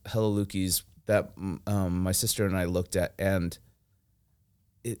of Hello Lukis that my sister and I looked at, and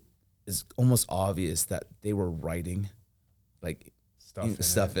it is almost obvious that they were writing like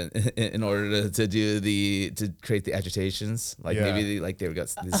stuff in order to create the agitations. Like maybe they got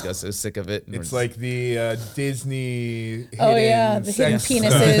so sick of it. It's like the Disney. The hidden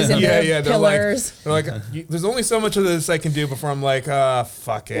penises and the pillars. They're like, there's only so much of this I can do before I'm like,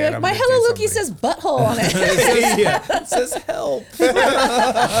 fuck it. My Hello Luki says butthole on it. It says help.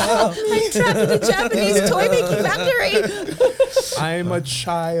 I'm trapped in a Japanese toy making factory. I'm a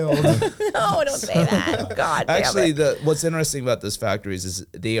child. No, don't say that. God damn Actually, it. what's interesting about those factories is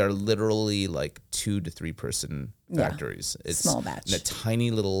they are literally like 2 to 3 person factories. It's small batch. in a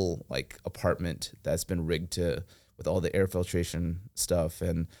tiny little like apartment that's been rigged with all the air filtration stuff,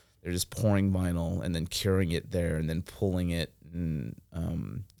 and they're just pouring vinyl and then curing it there and then pulling it, and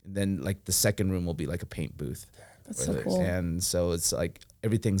then like the second room will be like a paint booth. That's so cool. And so it's like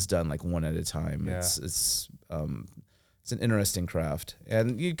everything's done like one at a time. Yeah. It's an interesting craft,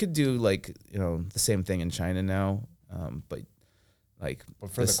 and you could do like the same thing in China now, but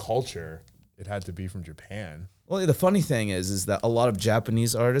for the culture, it had to be from Japan. Well, the funny thing is that a lot of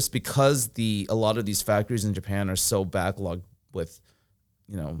Japanese artists, because a lot of these factories in Japan are so backlogged with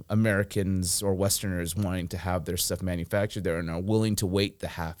Americans or Westerners wanting to have their stuff manufactured there and are willing to wait the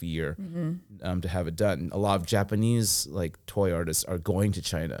half year to have it done. A lot of Japanese like toy artists are going to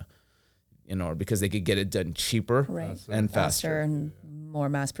China, because they could get it done cheaper and faster and more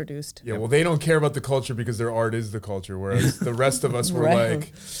mass produced. Yeah, well, they don't care about the culture because their art is the culture, whereas the rest of us were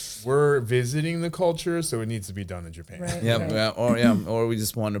like, we're visiting the culture, so it needs to be done in Japan. Right. Or we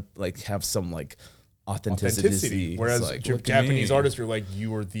just want to like have some like authenticity. Whereas like, Japanese artists are like,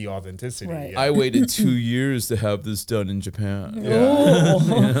 you are the authenticity. Right. I waited 2 years to have this done in Japan.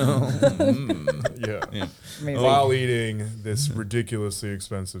 While eating this ridiculously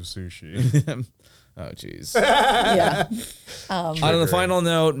expensive sushi. Oh, jeez. On the final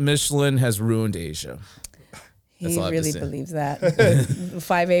note, Michelin has ruined Asia. He really believes that.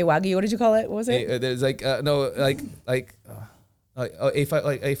 5A Wagyu, what did you call it? What was it? There's like, A5 Wagyu.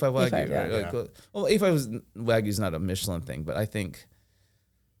 A5, Well, A5 Wagyu is not a Michelin thing, but I think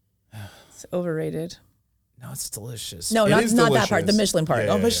it's overrated. no, it's delicious. No, not that part. The delicious. Michelin part.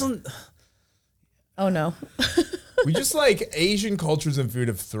 Yeah, Michelin. Oh no. We just like Asian cultures and food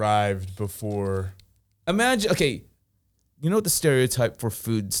have thrived before. Imagine, okay, you know what the stereotype for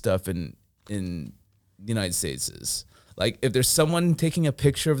food stuff in the United States is? Like, if there's someone taking a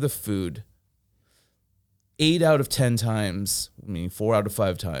picture of the food, 8 out of 10 times, 4 out of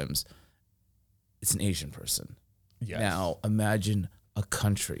 5 times, it's an Asian person. Yes. Now, imagine a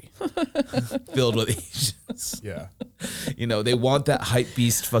country filled with Asians. Yeah. They want that hype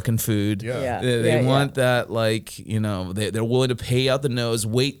beast fucking food. Yeah. They want that, like, they're willing to pay out the nose,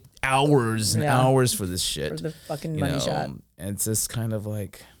 wait hours and hours for this shit. For the fucking money shot. And it's just kind of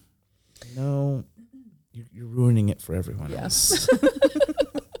like, you're ruining it for everyone else.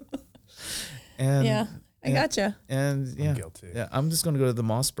 And I gotcha. And I'm guilty. Yeah, I'm just gonna go to the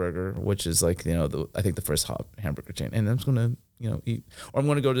Moss Burger, which is like I think the first hot hamburger chain, and I'm just gonna eat, or I'm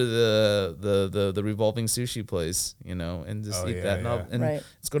gonna go to the revolving sushi place, and just eat that, and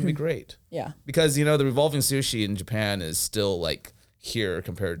it's gonna be great. Yeah, because the revolving sushi in Japan is still like here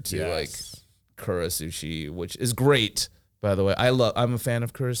compared to like Kura sushi, which is great, by the way. I'm a fan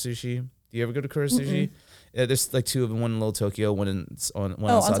of Kura sushi. Do you ever go to Kura sushi? Yeah, there's like 2 of them, one in Little Tokyo, one in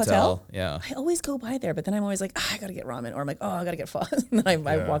Sawtelle. Yeah. I always go by there, but then I'm always like, I gotta get ramen, or I'm like, I gotta get pho. And then I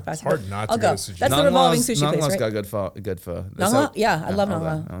walk past. It's hard not to I'll go go. to sushi. That's the revolving sushi Nongla's place, right? got good pho. Nongla? Yeah, I love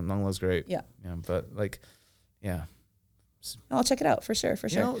Nongla. Nongla's great. Yeah. But like, I'll check it out for sure. if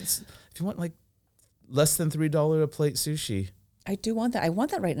you want like less than $3 a plate sushi. I do want that. I want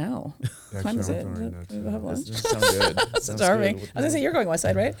that right now. What time is it? Sounds good. Starving. I was gonna say you're going West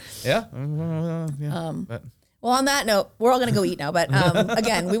Side, right? Yeah. Well, on that note, we're all going to go eat now. But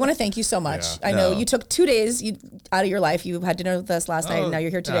again, we want to thank you so much. Yeah. I know you took 2 days out of your life. You had dinner with us last night, and now you're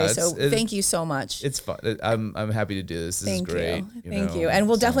here today. So thank you so much. It's fun. I'm happy to do this. This is great. Thank you. And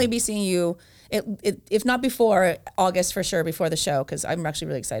we'll definitely be seeing you, if not before August, for sure, before the show, because I'm actually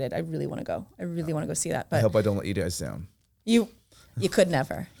really excited. I really want to go. I really want to go see that. But I hope I don't let you guys down. You could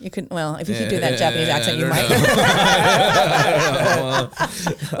never. You couldn't. Well, if you keep doing that Japanese accent, you might.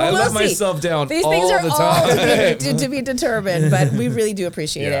 I let myself down These all things are the all time. to be determined, but we really do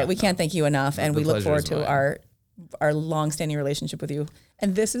appreciate it. We can't thank you enough, and we look forward to our long-standing relationship with you.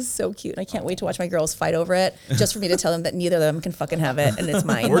 And this is so cute. I can't wait to watch my girls fight over it, just for me to tell them that neither of them can fucking have it, and it's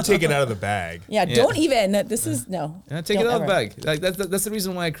mine. We're taking it out of the bag. Yeah, don't even. This is no. Yeah, take it out of the bag. Like that's the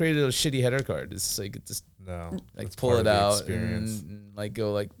reason why I created a shitty header card. It's like just pull it out and like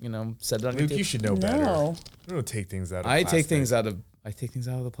go set it on. Luke, you should know better. No. You don't take things out of I plastic. take things out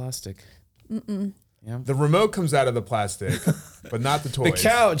of the plastic. Yeah. The remote comes out of the plastic, but not the toys. The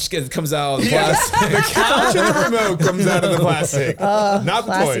couch comes out of the plastic. The couch and the remote comes out of the plastic, not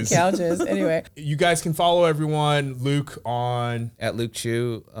the Plastic toys. couches. Anyway, You guys can follow everyone. Luke on. At Luke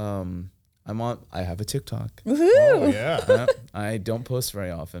Chueh. I have a TikTok. woohoo! Oh, yeah. I don't post very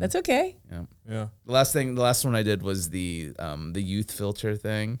often. That's okay. Yeah. The last one I did was the youth filter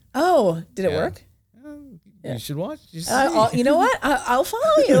thing. Oh, did it work? You should watch. You You know what? I'll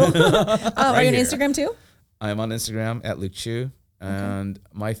follow you. Are you on here. Instagram too? I'm on Instagram at Luke Chueh, and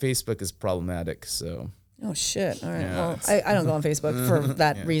my Facebook is problematic. So Oh shit! All right. Yeah, Well, I don't go on Facebook for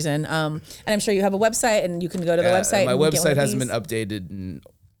that reason. And I'm sure you have a website, and you can go to the website. My and get one website of hasn't these. been updated in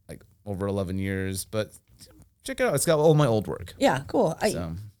like over 11 years, but check it out. It's got all my old work. Yeah, cool.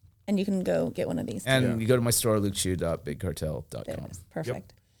 So, And you can go get one of these. and you go to my store, lukechueh.bigcartel.com. There it is.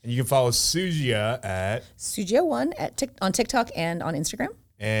 Perfect. And you can follow Sujia at. Sujia1 on TikTok and on Instagram.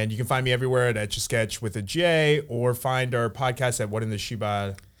 And you can find me everywhere at Etch a Sketch with a J, or find our podcast at What in the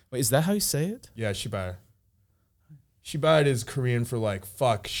Shiba. Wait, is that how you say it? Yeah, Shiba. Shiba is Korean for like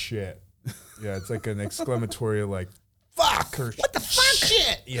fuck shit. Yeah, it's like an exclamatory like fuck or what the fuck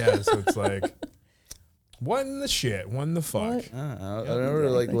shit. Yeah, so it's like what in the shit, what in the fuck. I remember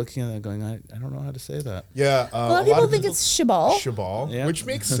like looking at that going, I don't know how to say that. Yeah, A lot of people think it's Shabal. Shabal, Yeah. which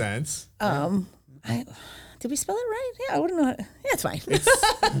makes sense. Did we spell it right? Yeah, I wouldn't know. Yeah, it's fine.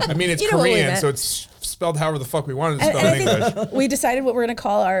 I mean, it's You know what we Korean, meant. so it's spelled however the fuck we wanted to And spell I in think English. we decided what we're going to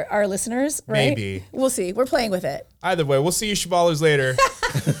call our listeners, right? Maybe. We'll see. We're playing with it. Either way, we'll see you Shaballers later.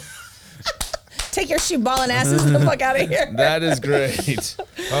 Take your shoe-balling asses the fuck out of here. That is great. You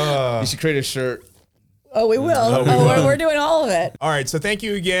should create a shirt. Oh, we will. We're doing all of it. All right, so thank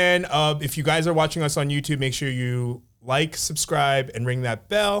you again. If you guys are watching us on YouTube, make sure you like, subscribe, and ring that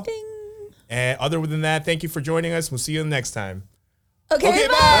bell. Ding. And other than that, thank you for joining us. We'll see you next time. Okay, Okay,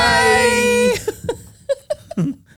 bye. bye.